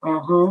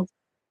 Uh-huh.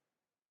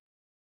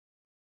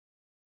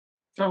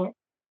 Don't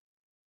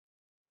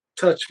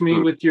touch me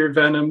Mm. with your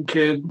venom,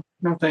 kid.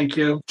 No, thank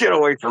you. Get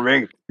away from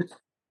me.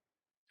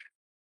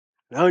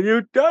 Now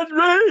you touch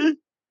me.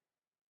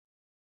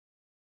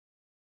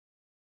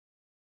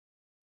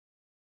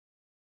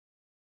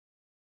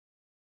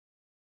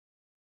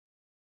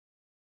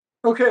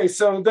 Okay,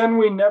 so then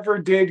we never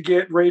did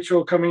get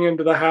Rachel coming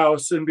into the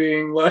house and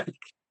being like,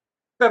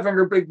 having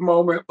her big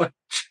moment. Like,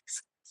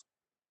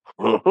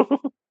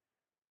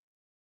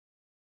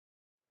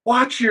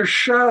 watch your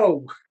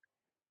show.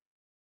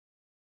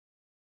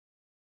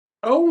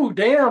 Oh,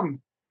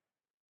 damn.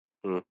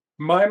 Mm.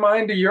 My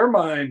mind to your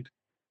mind.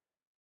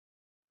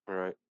 All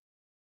right.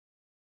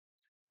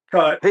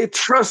 Cut. He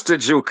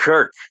trusted you,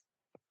 Kirk.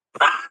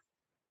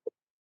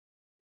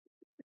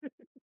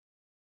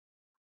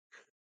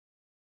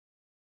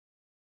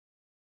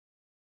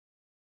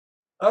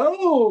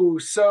 Oh,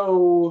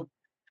 so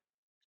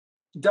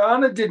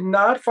Donna did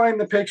not find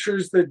the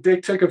pictures that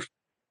Dick took of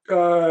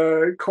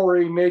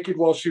Corey naked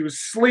while she was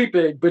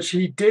sleeping, but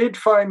she did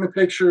find the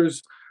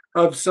pictures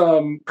of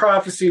some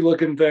prophecy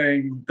looking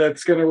thing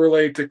that's going to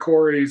relate to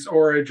Corey's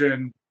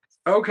origin.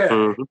 Okay,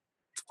 Mhm.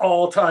 it's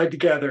all tied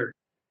together.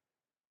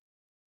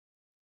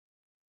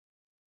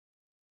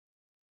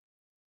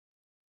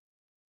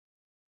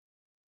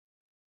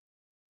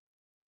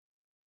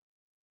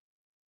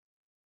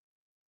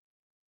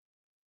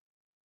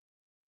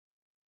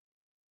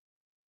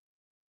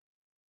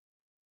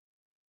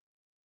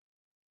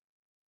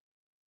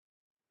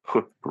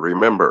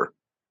 Remember.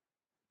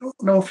 I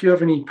don't know if you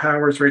have any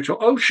powers, Rachel.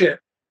 Oh, shit.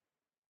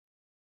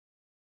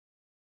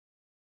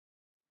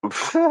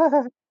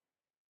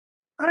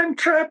 I'm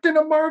trapped in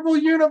a Marvel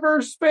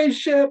Universe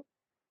spaceship.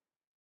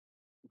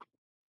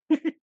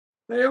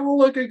 They all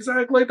look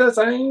exactly the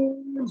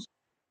same.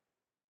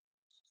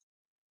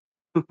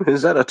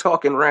 Is that a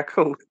talking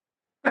raccoon?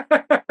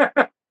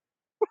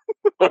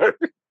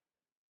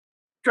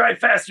 Drive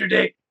faster,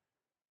 Dick.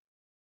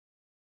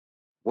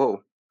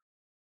 Whoa.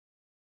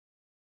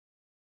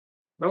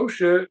 Oh,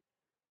 shit.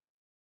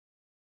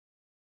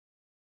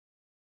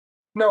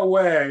 No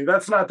way.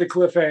 That's not the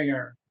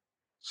cliffhanger.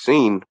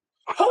 Scene.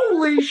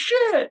 Holy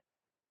shit.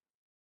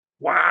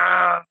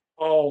 Wow.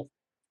 Oh,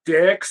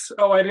 Dix.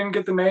 Oh, I didn't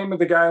get the name of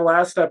the guy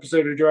last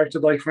episode who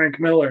directed like Frank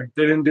Miller.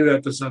 They didn't do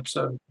that this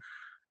episode.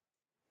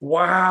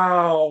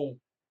 Wow.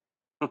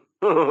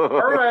 All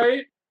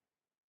right.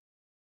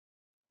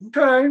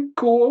 Okay,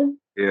 cool.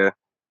 Yeah.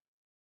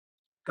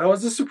 That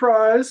was a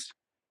surprise.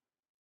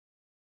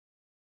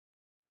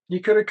 You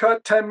could have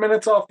cut 10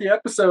 minutes off the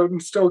episode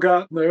and still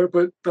gotten there,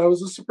 but that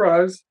was a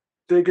surprise.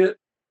 Dig it.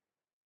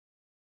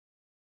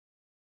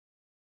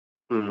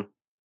 Mm.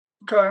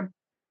 Okay.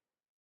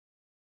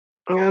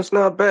 Yeah, it's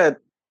not bad.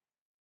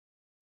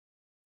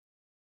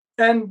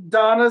 And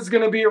Donna's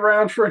going to be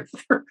around for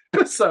another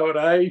episode.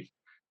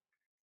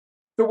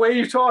 The way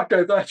you talked,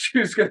 I thought she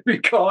was going to be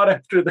gone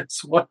after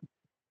this one.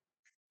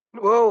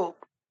 Well,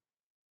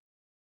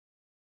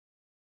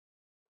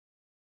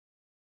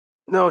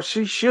 no,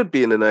 she should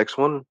be in the next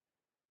one.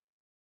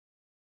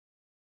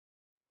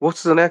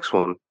 What's the next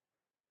one?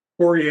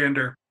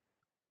 Coriander.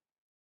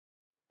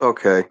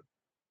 Okay.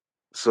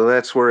 So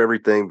that's where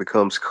everything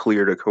becomes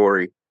clear to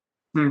Corey.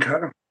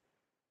 Okay.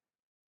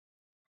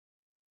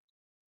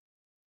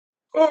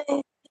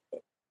 Oh,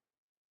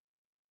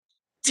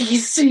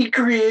 DC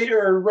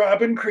creator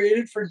Robin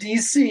created for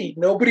DC.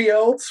 Nobody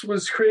else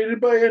was created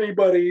by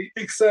anybody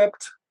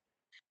except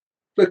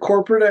the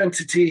corporate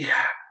entity.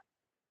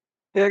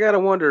 Yeah, I gotta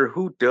wonder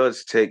who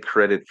does take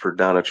credit for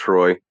Donna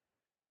Troy,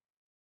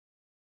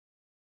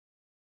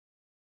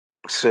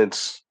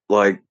 since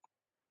like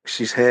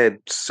she's had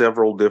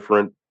several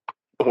different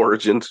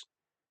origins.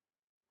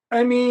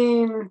 I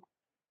mean,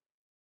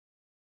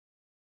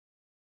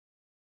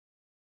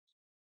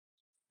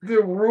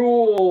 the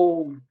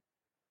rule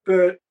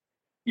that,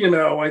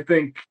 I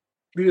think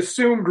the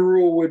assumed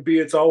rule would be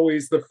it's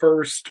always the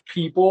first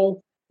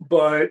people,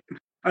 but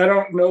I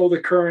don't know the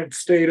current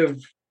state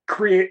of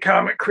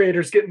comic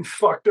creators getting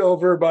fucked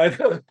over by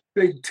the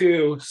big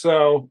two.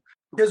 So,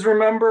 because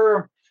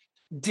remember,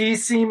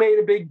 DC made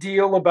a big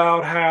deal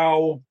about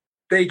how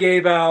they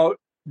gave out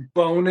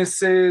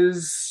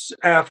bonuses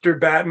after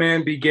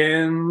Batman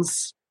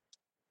Begins,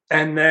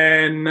 and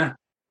then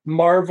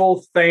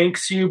Marvel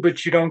thanks you,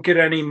 but you don't get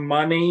any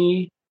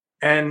money.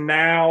 And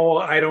now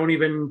I don't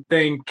even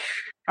think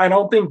I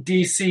don't think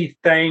DC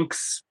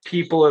thanks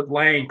people at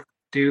length,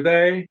 do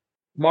they?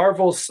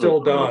 Marvel still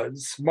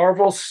does.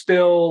 Marvel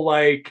still,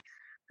 like,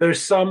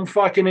 there's some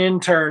fucking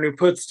intern who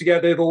puts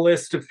together the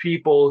list of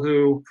people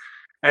who,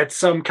 at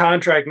some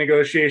contract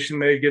negotiation,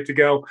 they get to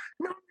go,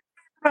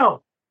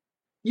 no,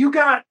 you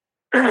got,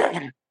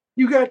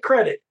 you got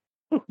credit.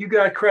 You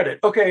got credit.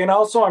 Okay, and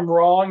also I'm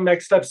wrong.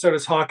 Next episode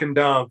is Hawk and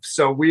Dove.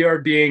 So we are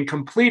being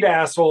complete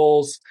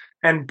assholes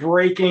and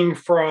breaking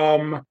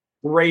from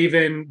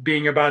Raven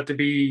being about to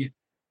be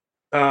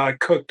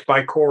cooked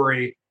by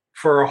Corey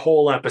for a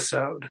whole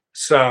episode.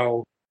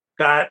 So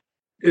that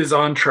is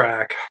on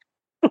track.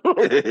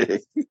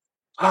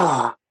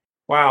 Ah,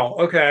 wow.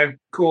 Okay,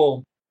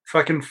 cool.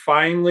 Fucking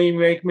finally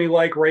make me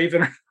like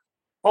Raven.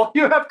 All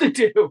you have to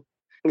do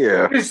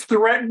is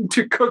threaten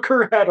to cook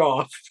her head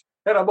off.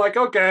 And I'm like,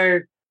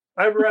 okay,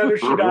 I'd rather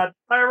she not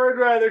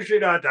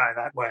die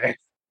that way.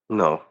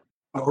 No.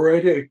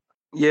 Alrighty.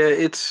 Yeah,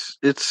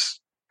 it's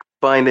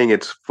finding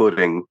its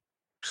footing,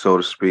 so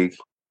to speak.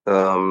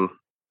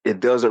 It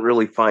doesn't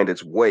really find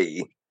its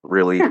way,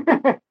 really,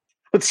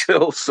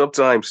 until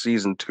sometime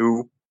season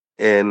 2.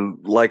 And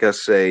like I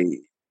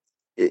say,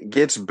 it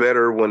gets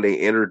better when they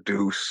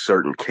introduce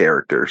certain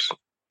characters.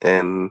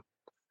 And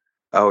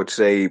I would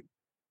say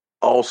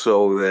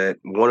also that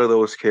one of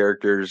those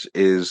characters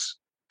is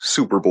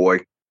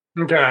Superboy.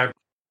 Okay.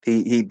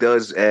 He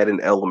does add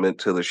an element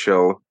to the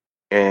show.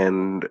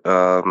 And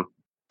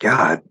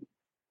God,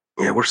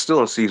 yeah, we're still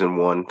in season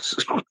 1.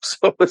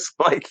 So it's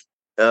like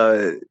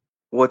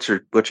what you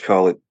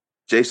call it?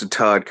 Jason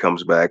Todd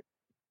comes back.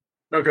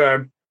 Okay.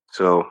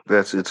 So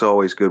it's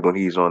always good when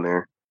he's on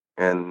there.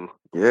 And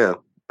yeah,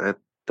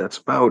 that's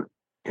about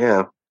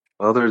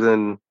other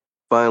than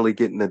finally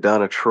getting to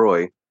Donna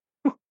Troy.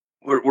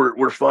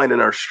 We're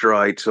finding our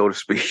stride, so to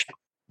speak.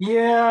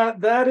 Yeah,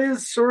 that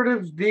is sort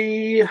of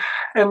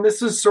and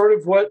this is sort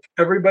of what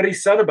everybody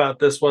said about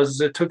this was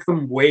it took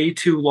them way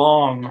too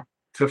long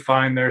to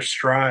find their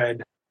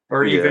stride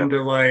or even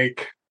to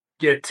like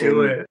get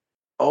to it.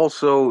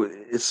 Also,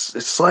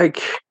 it's like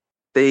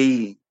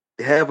they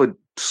have a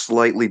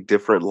slightly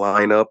different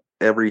lineup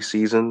every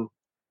season,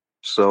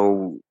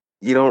 so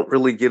you don't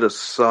really get a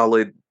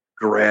solid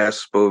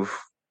grasp of,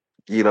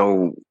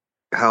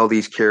 how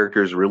these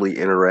characters really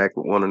interact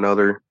with one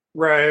another.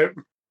 Right.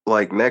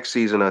 Like next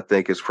season, I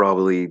think is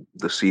probably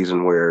the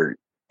season where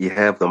you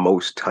have the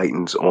most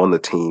Titans on the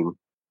team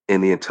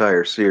in the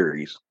entire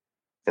series.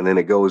 And then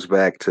it goes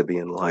back to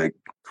being like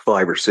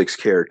 5 or 6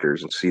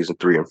 characters in season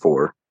 3 and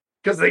 4.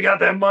 Because they got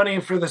that money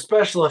for the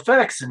special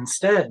effects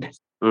instead.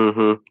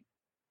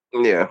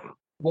 Mm-hmm. Yeah.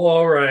 Well,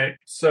 all right.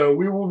 So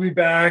we will be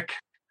back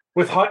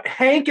with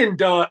Hank and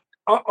Dawn.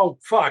 Oh,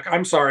 fuck.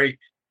 I'm sorry.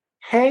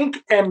 Hank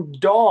and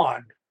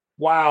Dawn.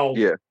 Wow.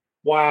 Yeah.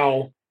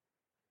 Wow.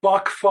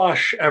 Buck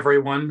Fush,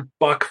 everyone.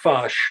 Buck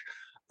Fush.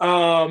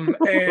 So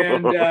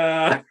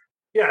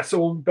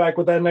we'll be back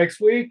with that next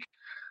week.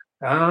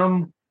 Yeah.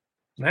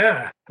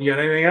 You got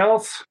anything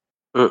else?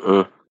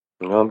 No,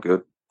 I'm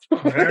good. All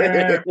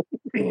right.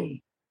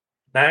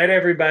 Night,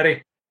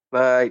 everybody.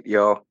 Night,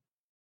 y'all.